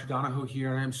 it's Dr. Donahue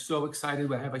here, and I'm so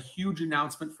excited. I have a huge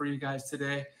announcement for you guys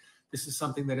today. This is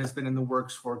something that has been in the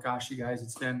works for, gosh, you guys,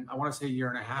 it's been, I want to say a year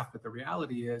and a half, but the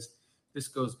reality is this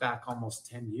goes back almost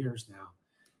 10 years now.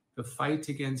 The fight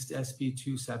against SB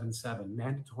 277,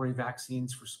 mandatory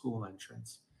vaccines for school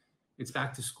entrance. It's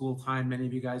back to school time. Many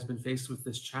of you guys have been faced with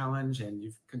this challenge, and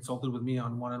you've consulted with me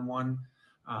on one-on-one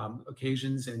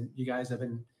occasions, and you guys have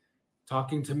been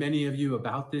talking to many of you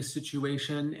about this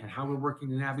situation and how we're working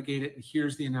to navigate it. And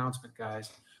here's the announcement,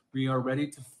 guys. We are ready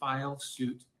to file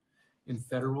suit in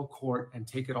federal court and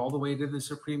take it all the way to the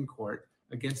Supreme Court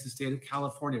against the state of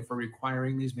California for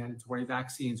requiring these mandatory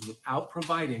vaccines without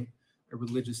providing a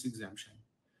religious exemption.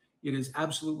 It is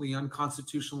absolutely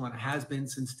unconstitutional and has been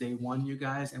since day one, you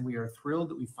guys, and we are thrilled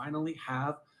that we finally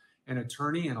have an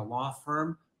attorney and a law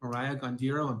firm, Mariah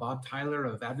Gondiro and Bob Tyler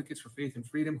of Advocates for Faith and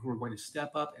Freedom, who are going to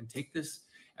step up and take this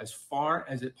as far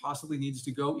as it possibly needs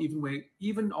to go,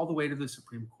 even all the way to the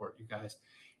Supreme Court, you guys.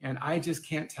 And I just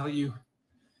can't tell you,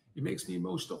 it makes me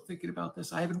emotional thinking about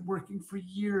this. I have been working for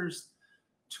years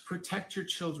to protect your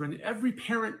children. Every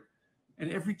parent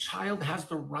and every child has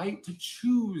the right to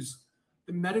choose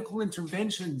the medical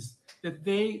interventions that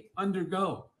they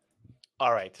undergo.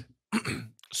 All right.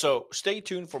 So stay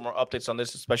tuned for more updates on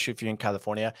this, especially if you're in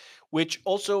California, which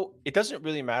also, it doesn't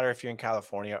really matter if you're in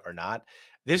California or not.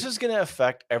 This is going to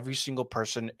affect every single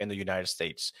person in the United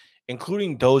States,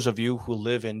 including those of you who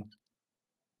live in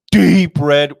deep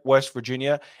red West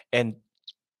Virginia and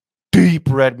deep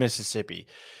red Mississippi.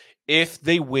 If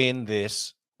they win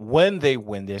this, when they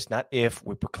win this, not if,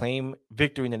 we proclaim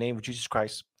victory in the name of Jesus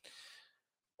Christ,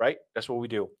 right? That's what we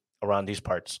do around these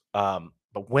parts.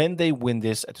 But when they win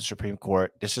this at the Supreme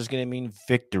Court, this is going to mean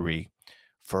victory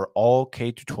for all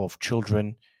K-12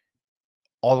 children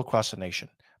all across the nation,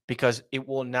 because it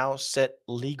will now set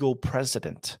legal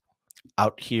precedent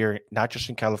out here, not just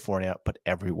in California, but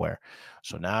everywhere.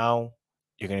 So now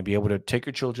you're going to be able to take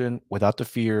your children without the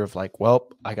fear of like, well,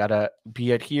 I got to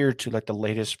be adhered to like the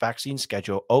latest vaccine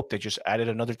schedule. Oh, they just added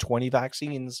another 20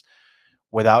 vaccines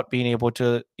without being able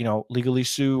to, legally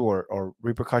sue or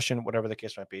repercussion, whatever the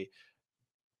case might be.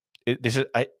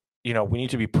 we need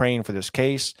to be praying for this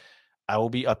case. I will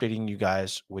be updating you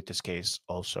guys with this case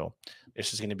also.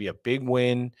 This is going to be a big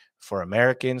win for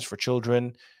Americans, for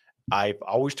children. I've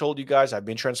always told you guys, I've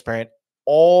been transparent.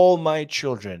 All my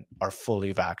children are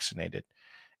fully vaccinated.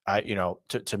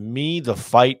 To me, the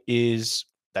fight is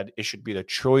that it should be the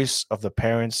choice of the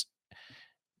parents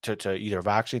to either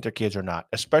vaccinate their kids or not.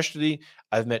 Especially,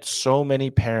 I've met so many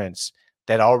parents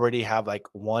that already have like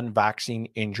one vaccine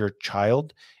injured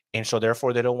child. And so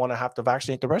therefore they don't want to have to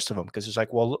vaccinate the rest of them because it's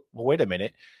like, well, wait a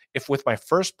minute. If with my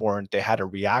firstborn they had a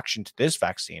reaction to this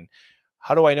vaccine,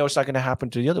 how do I know it's not going to happen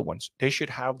to the other ones? They should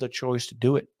have the choice to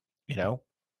do it, you know?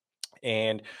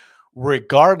 And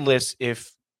regardless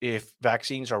if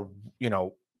vaccines are, you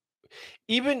know,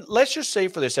 even let's just say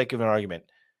for the sake of an argument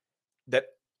that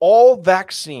all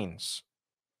vaccines,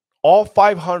 all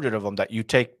 500 of them that you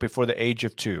take before the age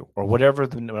of 2 or whatever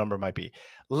the number might be.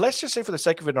 Let's just say for the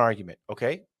sake of an argument,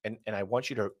 okay? And I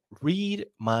want you to read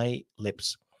my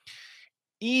lips.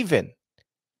 Even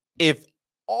if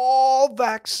all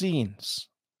vaccines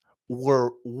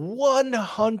were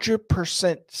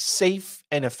 100% safe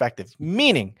and effective,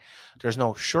 meaning there's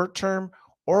no short term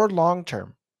or long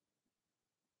term.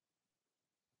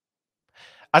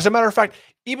 As a matter of fact,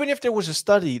 even if there was a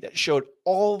study that showed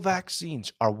all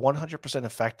vaccines are 100%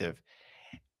 effective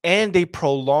and they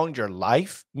prolonged your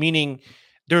life, meaning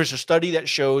there's a study that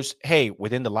shows, hey,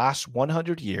 within the last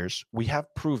 100 years, we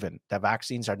have proven that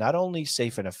vaccines are not only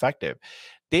safe and effective,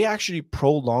 they actually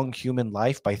prolong human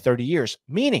life by 30 years,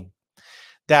 meaning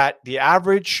that the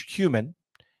average human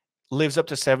lives up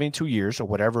to 72 years or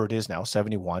whatever it is now,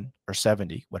 71 or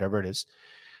 70, whatever it is.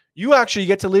 You actually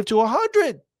get to live to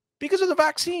 100 because of the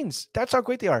vaccines. That's how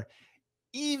great they are.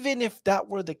 Even if that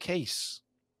were the case,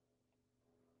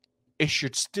 it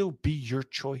should still be your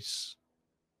choice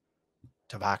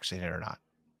to vaccinate or not.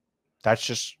 That's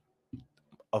just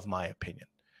of my opinion.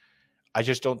 I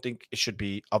just don't think it should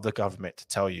be of the government to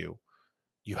tell you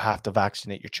you have to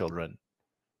vaccinate your children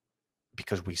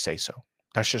because we say so.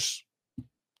 That's just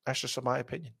my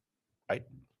opinion, right?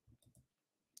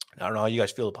 I don't know how you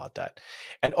guys feel about that.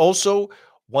 And also,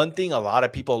 one thing a lot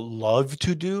of people love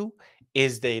to do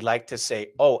is they like to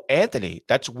say, "Oh, Anthony,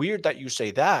 that's weird that you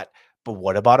say that, but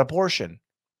what about abortion?"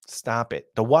 Stop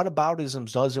it. The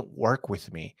whataboutism doesn't work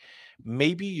with me.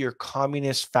 Maybe your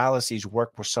communist fallacies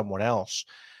work with someone else,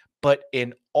 but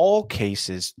in all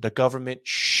cases, the government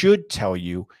should tell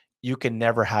you you can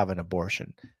never have an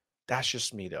abortion. That's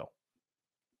just me, though.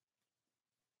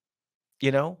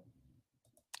 You know,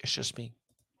 it's just me.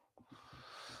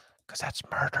 Because that's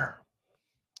murder.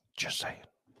 Just saying.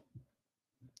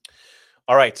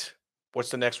 All right. What's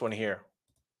the next one here?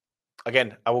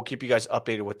 Again, I will keep you guys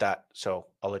updated with that. So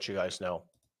I'll let you guys know.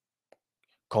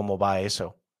 Como va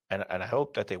eso? And I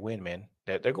hope that they win, man.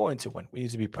 They're going to win. We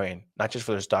need to be praying, not just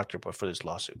for this doctor, but for this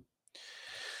lawsuit.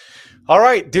 All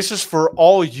right. This is for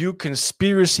all you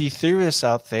conspiracy theorists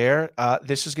out there.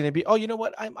 This is going to be, oh, you know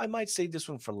what? I might save this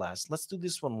one for last. Let's do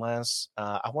this one last.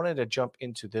 I wanted to jump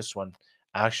into this one,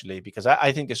 actually, because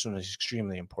I think this one is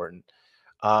extremely important.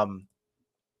 But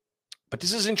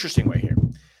this is interesting right here.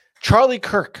 Charlie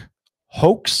Kirk,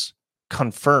 hoax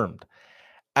confirmed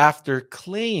after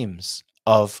claims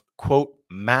of, quote,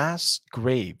 mass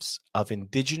graves of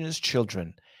Indigenous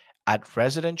children at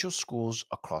residential schools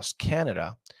across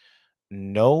Canada.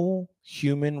 No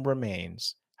human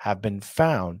remains have been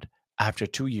found after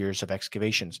 2 years of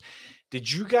excavations. Did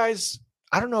you guys,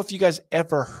 I don't know if you guys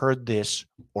ever heard this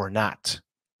or not,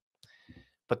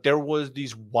 but there was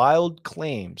these wild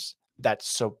claims that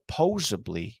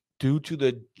supposedly due to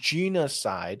the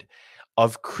genocide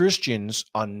of Christians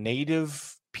on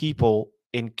native people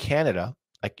in Canada,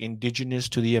 like indigenous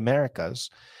to the Americas,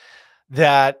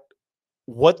 that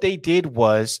what they did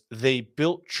was they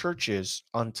built churches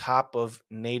on top of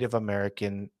Native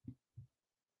American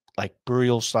like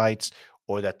burial sites,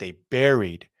 or that they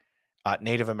buried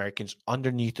Native Americans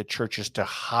underneath the churches to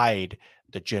hide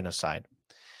the genocide.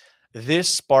 This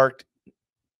sparked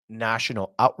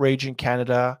national outrage in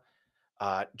Canada.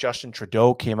 Justin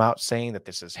Trudeau came out saying that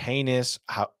this is heinous,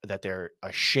 that they're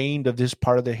ashamed of this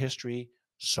part of the history,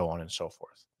 so on and so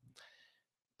forth.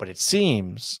 But it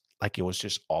seems like it was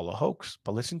just all a hoax.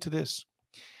 But listen to this.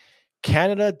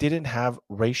 Canada didn't have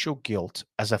racial guilt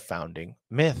as a founding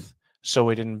myth, so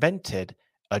it invented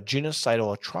a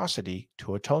genocidal atrocity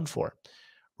to atone for.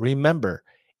 Remember,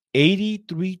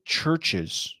 83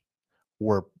 churches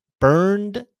were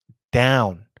burned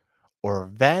down or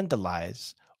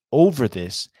vandalized over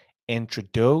this, and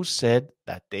Trudeau said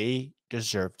that they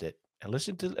deserved it. And look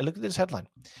at this headline.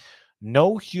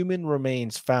 No human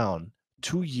remains found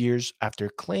 2 years after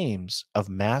claims of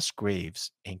mass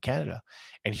graves in Canada.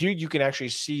 And here you can actually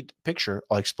see the picture.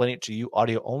 I'll explain it to you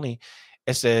audio only.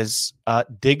 It says,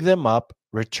 dig them up,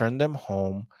 return them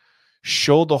home,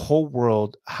 show the whole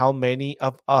world how many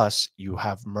of us you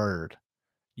have murdered.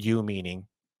 You meaning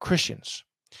Christians.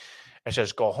 It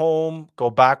says, go home, go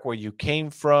back where you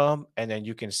came from. And then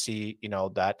you can see,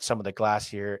 that some of the glass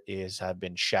here have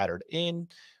been shattered in,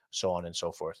 so on and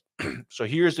so forth. So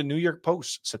here's the New York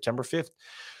Post, September 5th.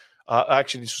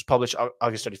 Actually, this was published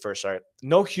August 31st. Sorry.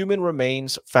 No human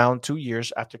remains found 2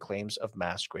 years after claims of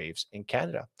mass graves in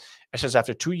Canada. It says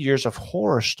after 2 years of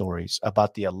horror stories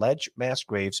about the alleged mass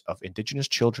graves of Indigenous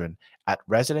children at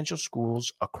residential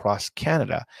schools across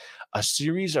Canada, a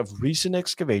series of recent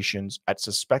excavations at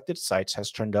suspected sites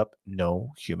has turned up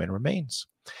no human remains.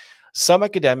 Some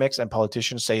academics and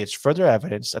politicians say it's further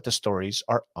evidence that the stories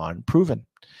are unproven.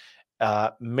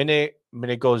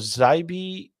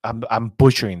 Minegozibi, I'm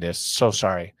butchering this, so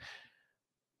sorry.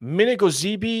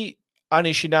 Minegozibi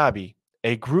Anishinaabe,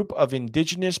 a group of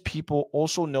indigenous people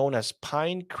also known as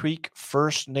Pine Creek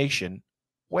First Nation,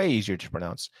 way easier to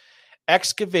pronounce,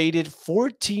 excavated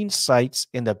 14 sites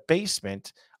in the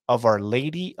basement of Our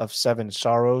Lady of Seven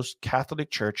Sorrows Catholic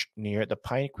Church near the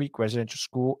Pine Creek Residential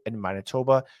School in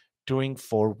Manitoba during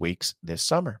 4 weeks this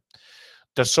summer.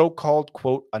 The so-called,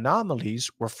 quote,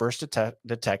 anomalies were first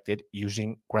detected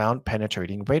using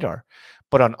ground-penetrating radar.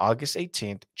 But on August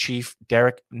 18th, Chief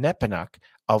Derek Nepanak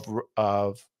of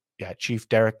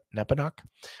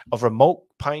remote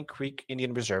Pine Creek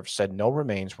Indian Reserve said no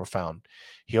remains were found.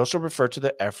 He also referred to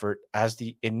the effort as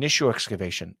the initial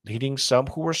excavation, leading some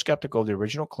who were skeptical of the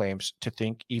original claims to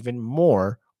think even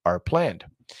more are planned.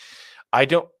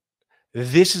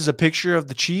 This is a picture of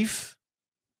the chief.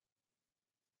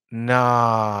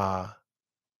 Nah.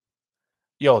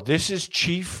 Yo, this is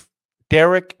Chief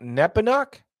Derek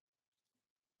Nepanak?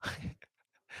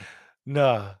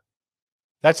 Nah.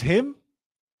 That's him?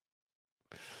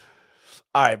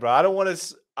 All right, bro. I don't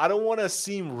want to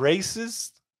seem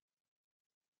racist.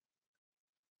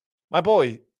 My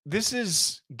boy, this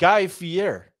is Guy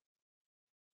Fieri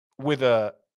with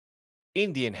a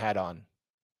Indian hat on.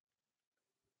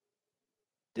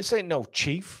 This ain't no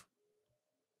chief.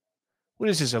 What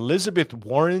is this, Elizabeth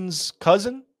Warren's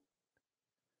cousin?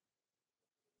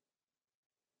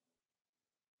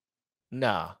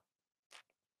 Nah.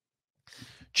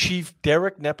 Chief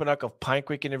Derek Nepanak of Pine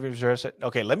Creek Indian Reserve said,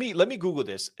 okay, let me Google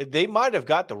this. They might have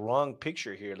got the wrong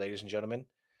picture here, ladies and gentlemen.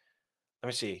 Let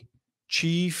me see.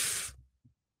 Chief,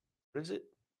 what is it?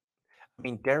 I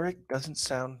mean, Derek doesn't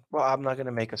sound well. I'm not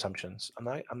gonna make assumptions. I'm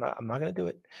not gonna do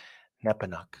it.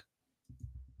 Nepanak.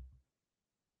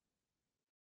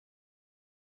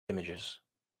 Images.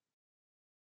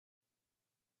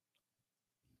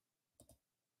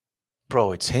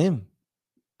 Bro, it's him.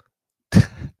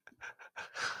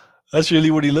 That's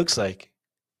really what he looks like.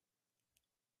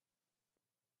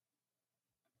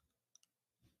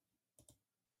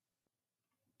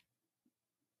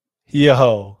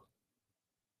 Yo.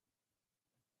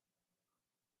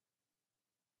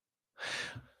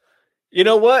 You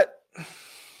know what?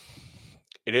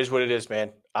 It is what it is,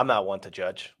 man. I'm not one to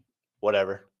judge.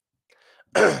 Whatever.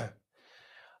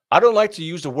 I don't like to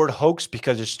use the word hoax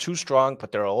because it's too strong,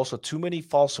 but there are also too many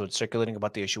falsehoods circulating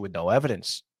about the issue with no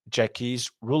evidence. Jacques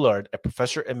Roulard, a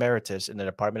professor emeritus in the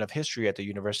Department of History at the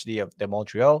University of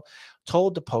Montreal,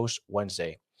 told the Post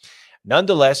Wednesday.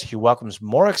 Nonetheless, he welcomes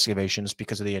more excavations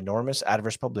because of the enormous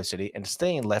adverse publicity and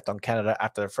stain left on Canada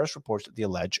after the first reports of the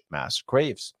alleged mass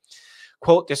graves.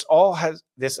 Quote, this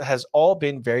has all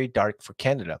been very dark for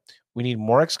Canada. We need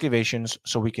more excavations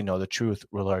so we can know the truth,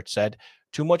 Roulard said.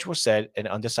 Too much was said and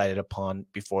undecided upon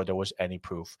before there was any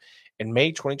proof. In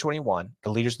May 2021, the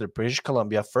leaders of the British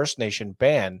Columbia First Nation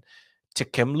band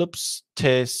Tk'emlúps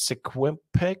te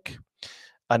Secwépemc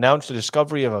announced the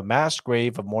discovery of a mass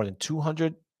grave of more than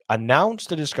 200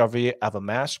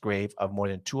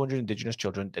 Indigenous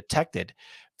children detected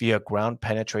via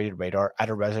ground-penetrated radar at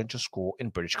a residential school in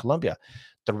British Columbia.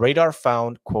 The radar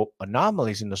found, quote,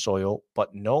 anomalies in the soil,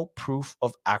 but no proof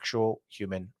of actual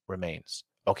human remains.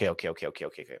 Okay.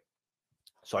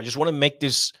 So I just want to make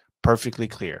this perfectly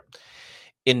clear.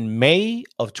 In May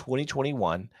of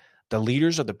 2021, the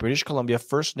leaders of the British Columbia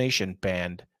First Nation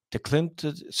band Tk'emlúps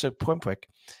te Secwépemc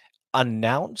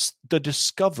announced the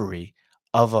discovery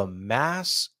of a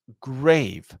mass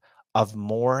grave of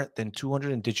more than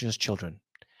 200 Indigenous children.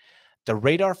 The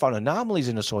radar found anomalies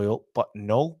in the soil, but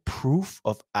no proof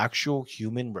of actual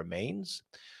human remains.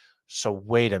 So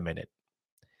wait a minute.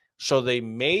 So they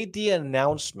made the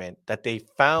announcement that they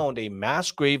found a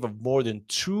mass grave of more than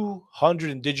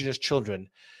 200 Indigenous children,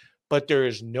 but there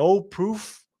is no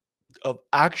proof of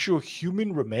actual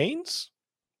human remains?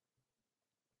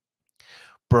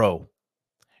 Bro,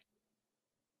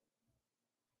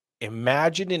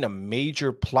 imagine in a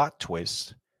major plot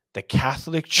twist, the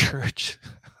Catholic Church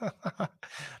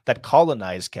that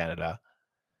colonized Canada,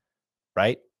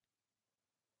 right,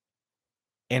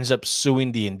 ends up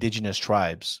suing the indigenous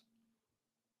tribes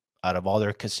out of all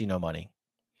their casino money,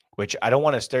 which I don't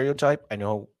want to stereotype. I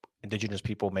know indigenous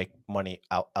people make money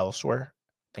elsewhere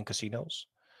than casinos.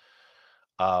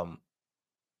 But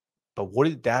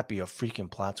wouldn't that be a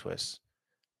freaking plot twist?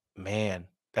 Man,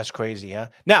 that's crazy, huh?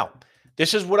 Now,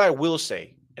 this is what I will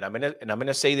say, and I'm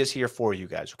gonna say this here for you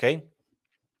guys, okay?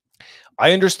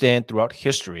 I understand throughout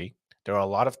history there are a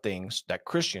lot of things that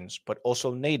Christians, but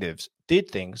also natives, did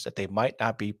things that they might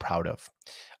not be proud of.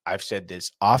 I've said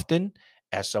this often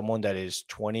as someone that is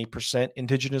 20%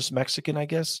 indigenous Mexican, I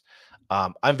guess.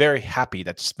 I'm very happy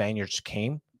that the Spaniards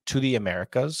came to the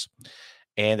Americas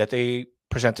and that they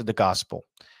presented the gospel.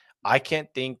 I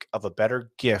can't think of a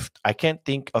better gift. I can't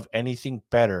think of anything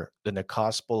better than the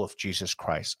gospel of Jesus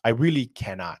Christ. I really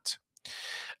cannot.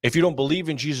 If you don't believe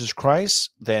in Jesus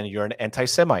Christ, then you're an anti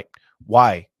Semite.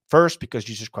 Why? First, because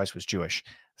Jesus Christ was Jewish.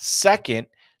 Second,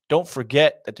 don't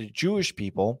forget that the Jewish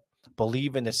people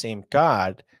believe in the same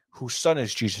God whose son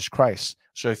is Jesus Christ.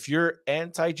 So if you're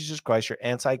anti Jesus Christ, you're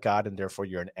anti God, and therefore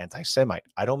you're an anti Semite.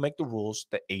 I don't make the rules,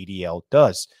 the ADL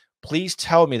does. Please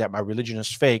tell me that my religion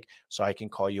is fake so I can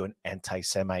call you an anti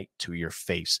Semite to your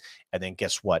face. And then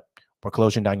guess what? We're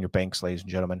closing down your banks, ladies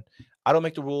and gentlemen. I don't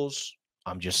make the rules.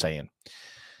 I'm just saying.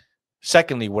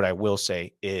 Secondly, what I will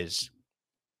say is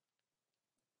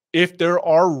if there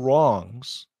are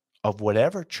wrongs of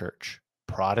whatever church,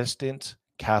 Protestant,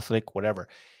 Catholic, whatever,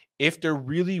 if there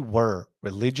really were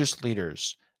religious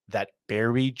leaders that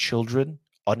buried children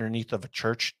underneath of a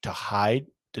church to hide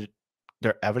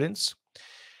their evidence,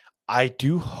 I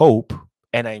do hope,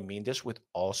 and I mean this with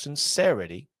all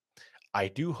sincerity, I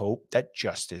do hope that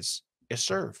justice is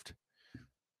served.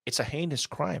 It's a heinous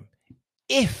crime.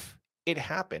 If it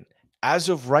happened, as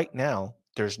of right now,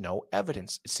 there's no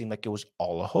evidence. It seemed like it was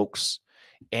all a hoax.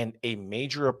 And a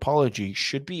major apology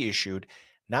should be issued,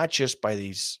 not just by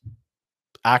these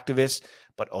activists,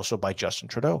 but also by Justin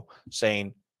Trudeau,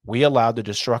 saying, we allowed the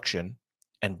destruction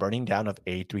and burning down of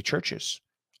 83 churches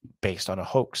based on a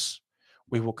hoax.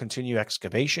 We will continue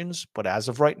excavations, but as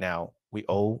of right now, we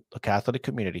owe the Catholic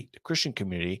community, the Christian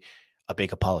community, a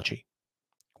big apology.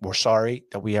 We're sorry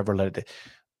that we ever let it.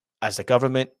 As the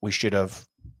government, we should have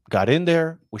got in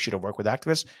there. We should have worked with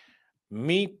activists.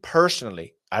 Me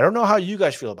personally, I don't know how you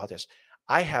guys feel about this.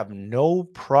 I have no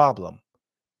problem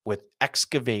with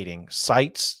excavating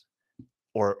sites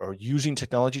or using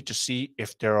technology to see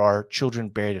if there are children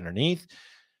buried underneath.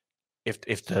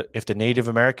 If the Native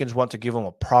Americans want to give them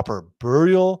a proper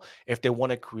burial, if they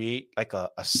want to create like a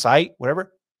site,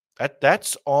 whatever,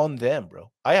 that's on them,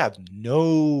 bro. I have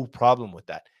no problem with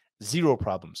that. Zero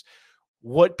problems.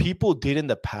 What people did in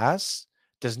the past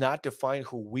does not define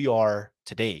who we are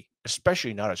today,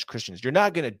 especially not as Christians. You're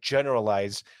not going to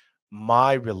generalize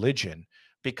my religion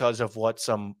because of what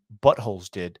some buttholes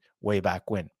did way back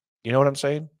when. You know what I'm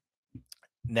saying?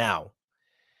 Now,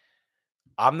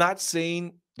 I'm not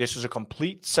saying this is a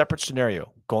complete separate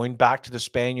scenario. Going back to the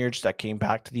Spaniards that came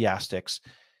back to the Aztecs,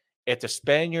 if the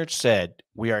Spaniards said,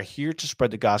 we are here to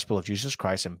spread the gospel of Jesus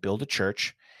Christ and build a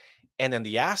church, and then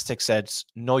the Aztecs said,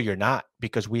 no, you're not,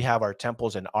 because we have our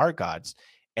temples and our gods.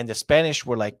 And the Spanish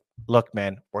were like, look,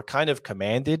 man, we're kind of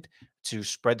commanded to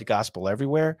spread the gospel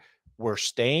everywhere. We're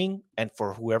staying. And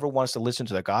for whoever wants to listen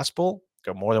to the gospel,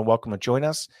 they're more than welcome to join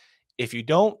us. If you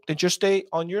don't, then just stay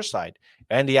on your side.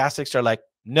 And the Aztecs are like,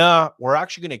 nah, we're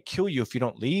actually going to kill you if you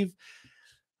don't leave.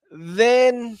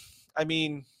 Then, I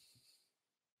mean,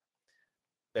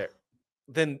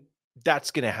 then that's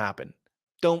going to happen.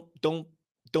 Don't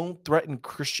threaten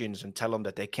Christians and tell them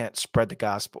that they can't spread the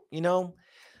gospel. You know,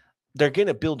 they're going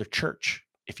to build a church.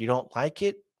 If you don't like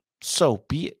it, so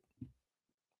be it.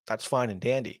 That's fine and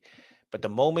dandy. But the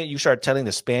moment you start telling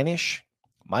the Spanish,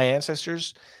 my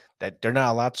ancestors, that they're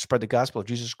not allowed to spread the gospel of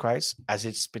Jesus Christ as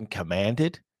it's been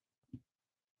commanded,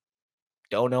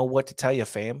 don't know what to tell you,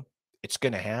 fam. It's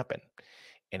going to happen.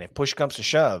 And if push comes to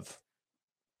shove,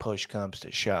 push comes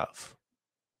to shove.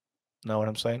 Know what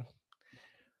I'm saying?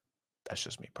 That's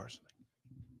just me personally.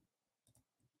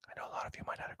 I know a lot of you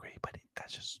might not agree, but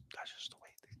that's just the way,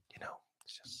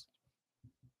 it's just.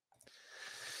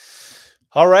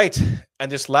 All right.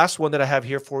 And this last one that I have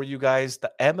here for you guys,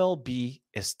 the MLB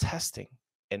is testing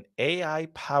an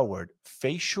AI-powered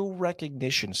facial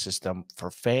recognition system for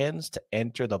fans to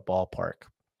enter the ballpark.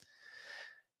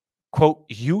 Quote,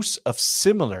 use of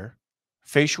similar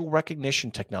facial recognition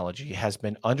technology has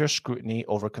been under scrutiny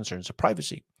over concerns of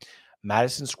privacy.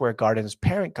 Madison Square Garden's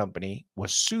parent company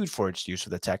was sued for its use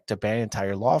of the tech to ban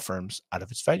entire law firms out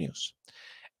of its venues.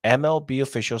 MLB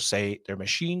officials say their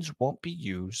machines won't be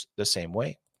used the same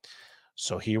way.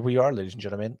 So here we are, ladies and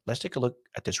gentlemen. Let's take a look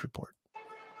at this report.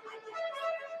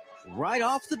 Right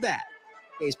off the bat,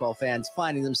 baseball fans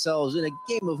finding themselves in a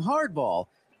game of hardball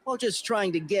while just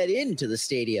trying to get into the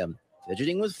stadium,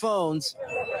 fidgeting with phones,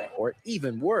 or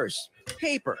even worse,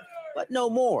 paper, but no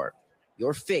more.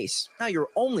 Your face, now your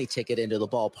only ticket into the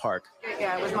ballpark.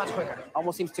 Yeah, it was much quicker.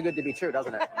 Almost seems too good to be true,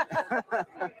 doesn't it?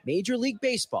 Major League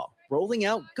Baseball rolling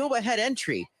out Go-Ahead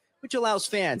Entry, which allows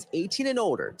fans 18 and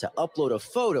older to upload a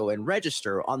photo and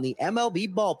register on the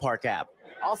MLB Ballpark app.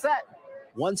 All set.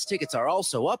 Once tickets are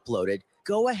also uploaded,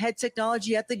 Go-Ahead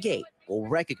technology at the gate will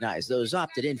recognize those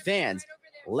opted-in fans,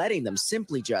 letting them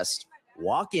simply just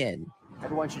walk in.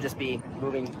 Everyone should just be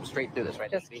moving straight through this, right?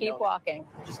 Just keep walking.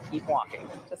 Just keep walking.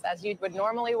 Just as you would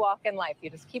normally walk in life. You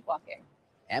just keep walking.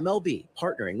 MLB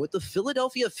partnering with the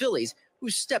Philadelphia Phillies, who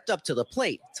stepped up to the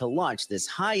plate to launch this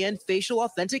high-end facial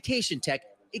authentication tech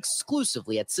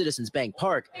exclusively at Citizens Bank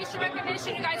Park. Facial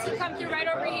recognition, you guys can come through right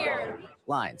over here.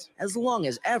 Lines as long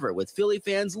as ever with Philly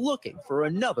fans looking for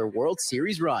another World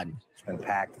Series run. It's been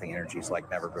packed. The energy's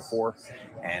like never before.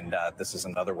 And this is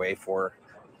another way for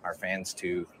our fans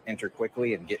to enter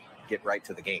quickly and get right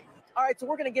to the game. All right, so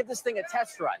we're going to give this thing a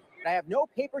test run. I have no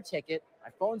paper ticket.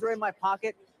 My phones are in my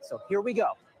pocket. So here we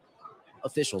go.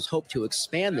 Officials hope to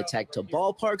expand the tech to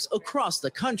ballparks across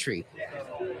the country.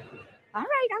 All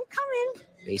right, I'm coming.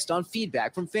 Based on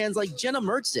feedback from fans like Jenna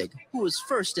Mertzig, who was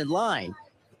first in line.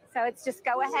 So it's just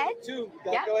go ahead?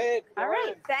 Yeah. Go ahead. All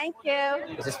right, thank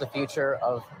you. Is this the future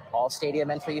of all stadium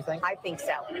entry, you think? I think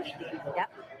so. Yep.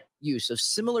 Use of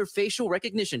similar facial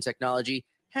recognition technology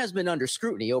has been under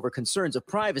scrutiny over concerns of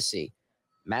privacy.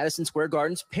 Madison Square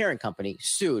Garden's parent company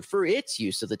sued for its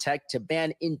use of the tech to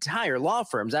ban entire law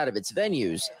firms out of its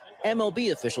venues.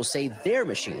 MLB officials say their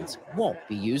machines won't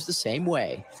be used the same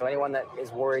way. So anyone that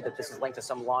is worried that this is linked to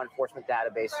some law enforcement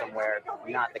database somewhere,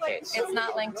 not the case. It's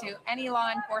not linked to any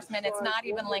law enforcement. It's not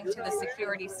even linked to the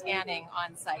security scanning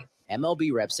on site.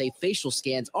 MLB reps say facial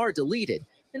scans are deleted,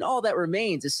 and all that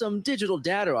remains is some digital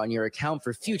data on your account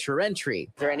for future entry. Is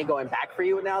there any going back for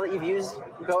you now that you've used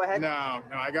Go Ahead? No,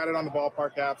 I got it on the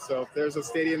ballpark app, so if there's a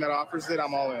stadium that offers it,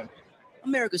 I'm all in.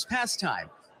 America's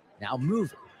pastime, now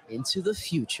moving into the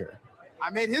future. I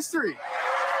made history.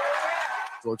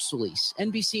 George Solis,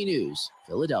 NBC News,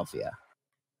 Philadelphia.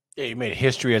 Yeah, you made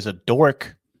history as a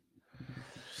dork.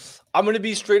 I'm going to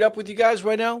be straight up with you guys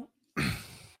right now.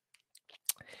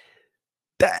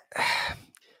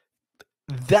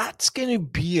 That's going to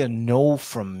be a no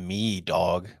from me,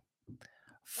 dog.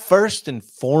 First and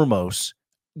foremost,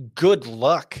 good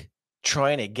luck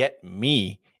trying to get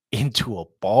me into a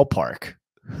ballpark.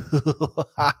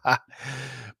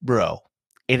 Bro,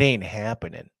 it ain't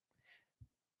happening.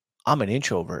 I'm an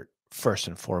introvert, first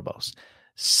and foremost.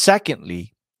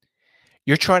 Secondly,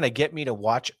 you're trying to get me to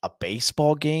watch a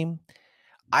baseball game.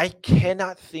 I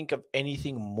cannot think of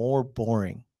anything more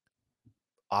boring.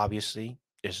 Obviously,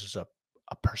 this is a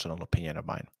personal opinion of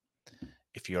mine.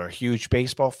 If you're a huge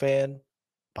baseball fan,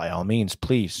 by all means,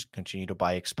 please continue to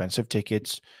buy expensive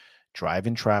tickets, drive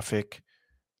in traffic,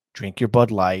 drink your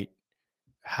Bud Light,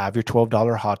 have your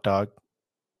 $12 hot dog,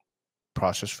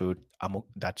 processed food.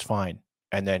 That's fine.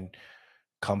 And then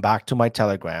come back to my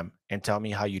Telegram and tell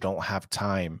me how you don't have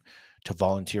time to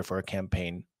volunteer for a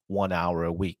campaign 1 hour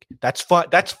a week. That's fine.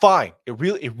 That's fine. It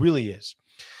really is.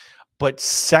 But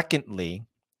secondly,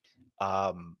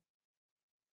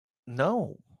 no.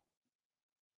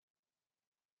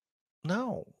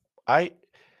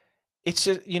 It's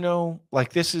just,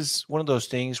 like this is one of those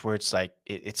things where it's like,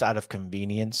 it's out of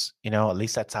convenience, at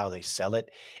least that's how they sell it.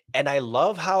 And I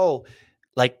love how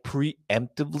like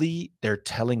preemptively they're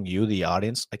telling you, the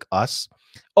audience, like us,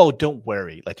 oh, don't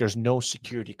worry. Like there's no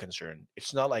security concern.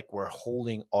 It's not like we're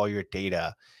holding all your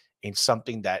data in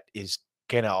something that is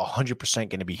 100%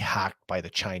 gonna be hacked by the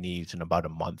Chinese in about a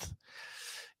month.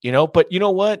 But you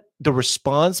know what? The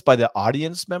response by the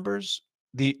audience members,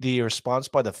 the response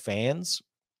by the fans,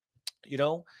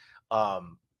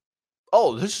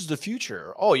 oh, this is the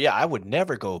future. Oh yeah, I would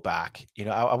never go back.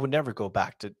 I would never go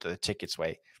back to the tickets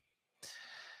way.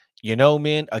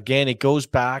 Man, again, it goes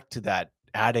back to that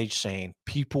adage saying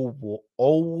people will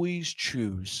always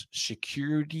choose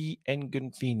security and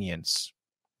convenience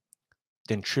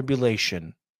than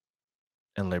tribulation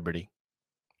and liberty.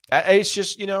 It's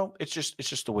just, it's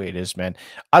just the way it is, man.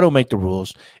 I don't make the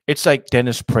rules. It's like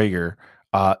Dennis Prager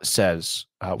says,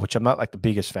 which I'm not like the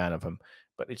biggest fan of him,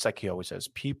 But it's like he always says,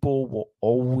 people will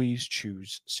always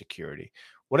choose security.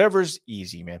 Whatever's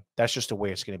easy, man. That's just the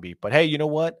way it's going to be. But hey, you know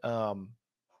what?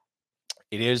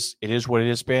 It is what it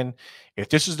has been. If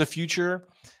this is the future,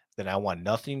 then I want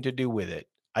nothing to do with it.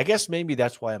 I guess maybe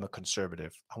that's why I'm a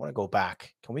conservative. I want to go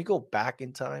back. Can we go back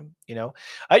in time?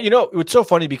 It's so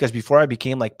funny because before I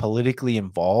became like politically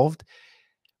involved,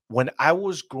 when I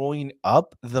was growing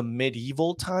up, the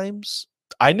medieval times,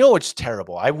 I know it's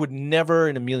terrible. I would never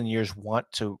in a million years want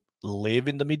to live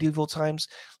in the medieval times.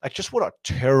 Like, just what a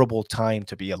terrible time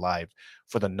to be alive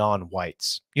for the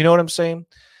non-whites. You know what I'm saying?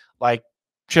 Like,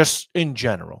 just in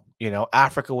general,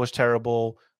 Africa was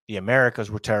terrible. The Americas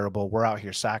were terrible. We're out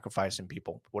here sacrificing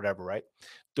people, whatever, right?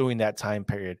 During that time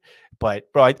period.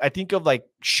 But, bro, I think of like,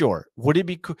 sure, would it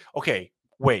be cool? Okay,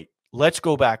 wait, let's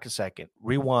go back a second.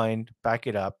 Rewind, back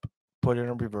it up, put it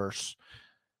in reverse.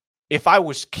 If I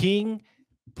was king,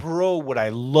 bro, would I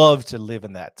love to live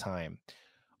in that time?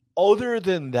 Other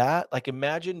than that, like,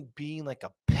 imagine being like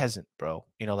a peasant, bro,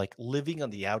 like living on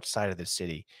the outside of the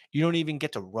city. You don't even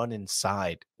get to run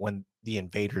inside when the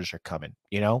invaders are coming,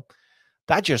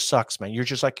 That just sucks, man. You're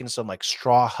just like in some like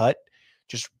straw hut,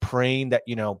 just praying that,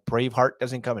 Braveheart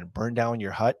doesn't come and burn down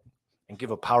your hut and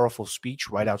give a powerful speech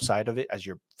right outside of it as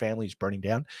your family's burning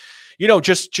down.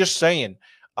 Just saying.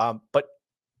 But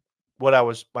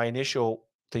my initial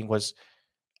thing was,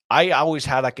 I always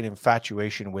had like an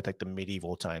infatuation with like the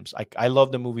medieval times. Like, I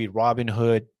love the movie Robin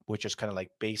Hood, which is kind of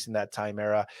like based in that time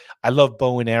era. I love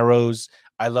bow and arrows.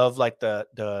 I love like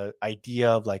the idea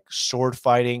of like sword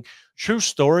fighting. True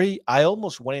story, I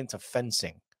almost went into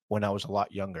fencing when I was a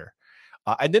lot younger.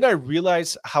 And then I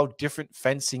realized how different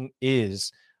fencing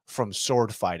is from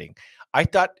sword fighting. I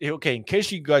thought, okay, in case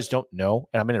you guys don't know,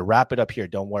 and I'm going to wrap it up here,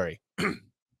 don't worry.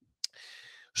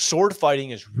 Sword fighting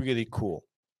is really cool,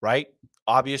 right?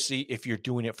 Obviously, if you're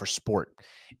doing it for sport.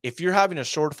 If you're having a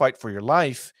sword fight for your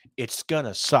life, it's going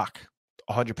to suck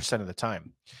 100% of the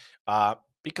time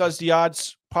because the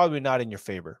odds probably not in your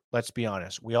favor. Let's be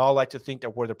honest. We all like to think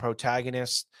that we're the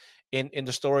protagonist in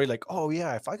the story. Like, oh,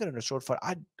 yeah, if I got in a sword fight,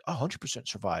 I'd 100%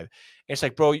 survive. And it's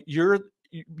like, bro,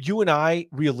 you and I,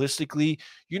 realistically,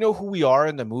 you know who we are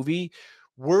in the movie?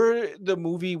 We're the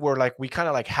movie where like we kind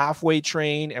of like halfway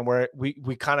train and where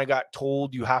we kind of got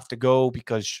told you have to go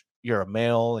because you're a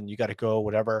male and you got to go,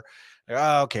 whatever. Like,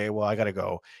 oh, okay, well, I got to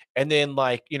go. And then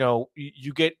like,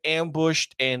 you get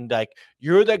ambushed and like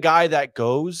you're the guy that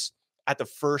goes at the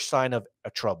first sign of a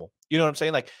trouble. You know what I'm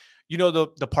saying? Like,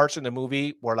 the parts in the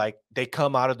movie where like they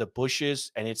come out of the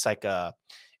bushes and it's like an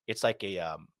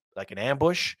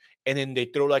ambush, and then they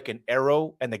throw like an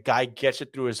arrow and the guy gets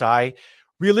it through his eye.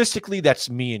 Realistically, that's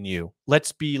me and you.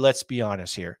 Let's be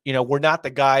honest here. We're not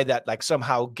the guy that like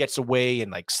somehow gets away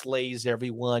and like slays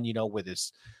everyone, with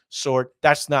his sword.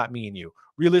 That's not me and you.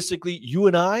 Realistically, you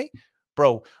and I,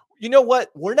 bro, you know what?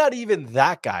 We're not even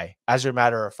that guy, as a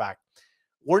matter of fact.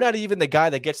 We're not even the guy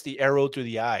that gets the arrow through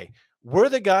the eye. We're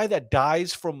the guy that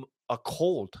dies from a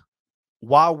cold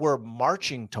while we're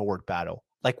marching toward battle.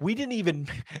 Like, we didn't even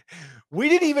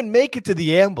make it to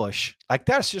the ambush. Like,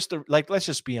 that's just let's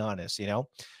just be honest,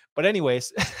 But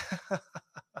anyways,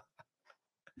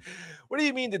 what do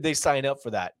you mean did they sign up for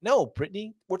that? No,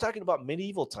 Brittany, we're talking about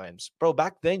medieval times. Bro,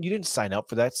 back then you didn't sign up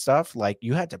for that stuff. Like,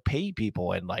 you had to pay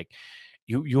people and like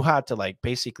you had to like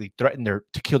basically threaten to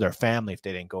kill their family if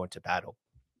they didn't go into battle.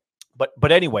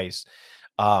 But anyways,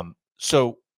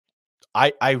 so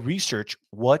I research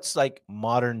what's like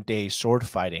modern day sword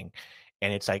fighting,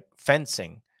 and it's like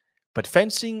fencing. But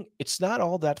fencing, it's not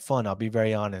all that fun. I'll be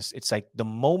very honest. It's like the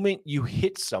moment you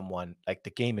hit someone, like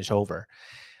the game is over.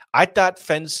 I thought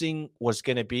fencing was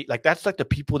going to be like, that's like the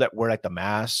people that wear like the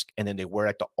mask and then they wear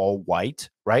like the all white,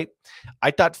 right?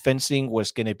 I thought fencing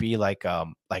was going to be like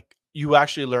you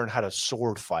actually learn how to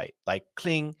sword fight, like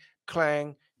cling,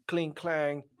 clang, cling,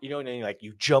 clang, and then like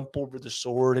you jump over the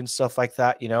sword and stuff like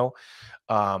that,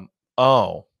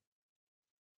 Oh,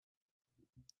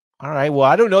 all right. Well,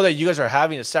 I don't know that you guys are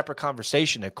having a separate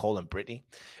conversation, Nicole and Brittany.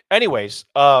 Anyways,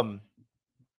 where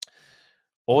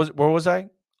was I?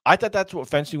 I thought that's what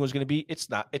fencing was going to be. It's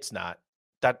not. It's not.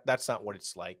 That's not what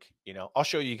it's like. I'll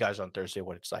show you guys on Thursday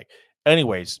what it's like.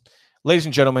 Anyways, ladies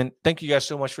and gentlemen, thank you guys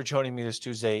so much for joining me this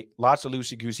Tuesday. Lots of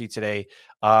loosey goosey today.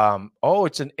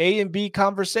 It's an A and B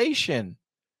conversation.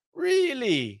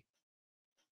 Really?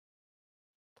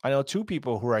 I know 2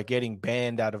 people who are getting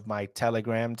banned out of my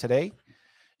Telegram today.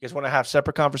 You guys want to have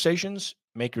separate conversations?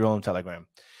 Make your own Telegram.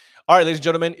 All right, ladies and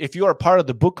gentlemen, if you are part of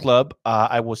the book club,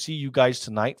 I will see you guys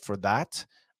tonight for that.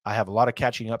 I have a lot of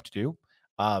catching up to do,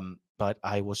 but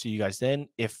I will see you guys then.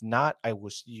 If not, I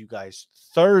will see you guys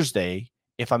Thursday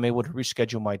if I'm able to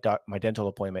reschedule my dental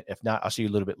appointment. If not, I'll see you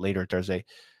a little bit later Thursday.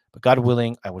 But God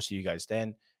willing, I will see you guys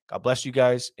then. God bless you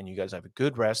guys, and you guys have a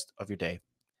good rest of your day.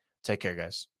 Take care,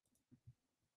 guys.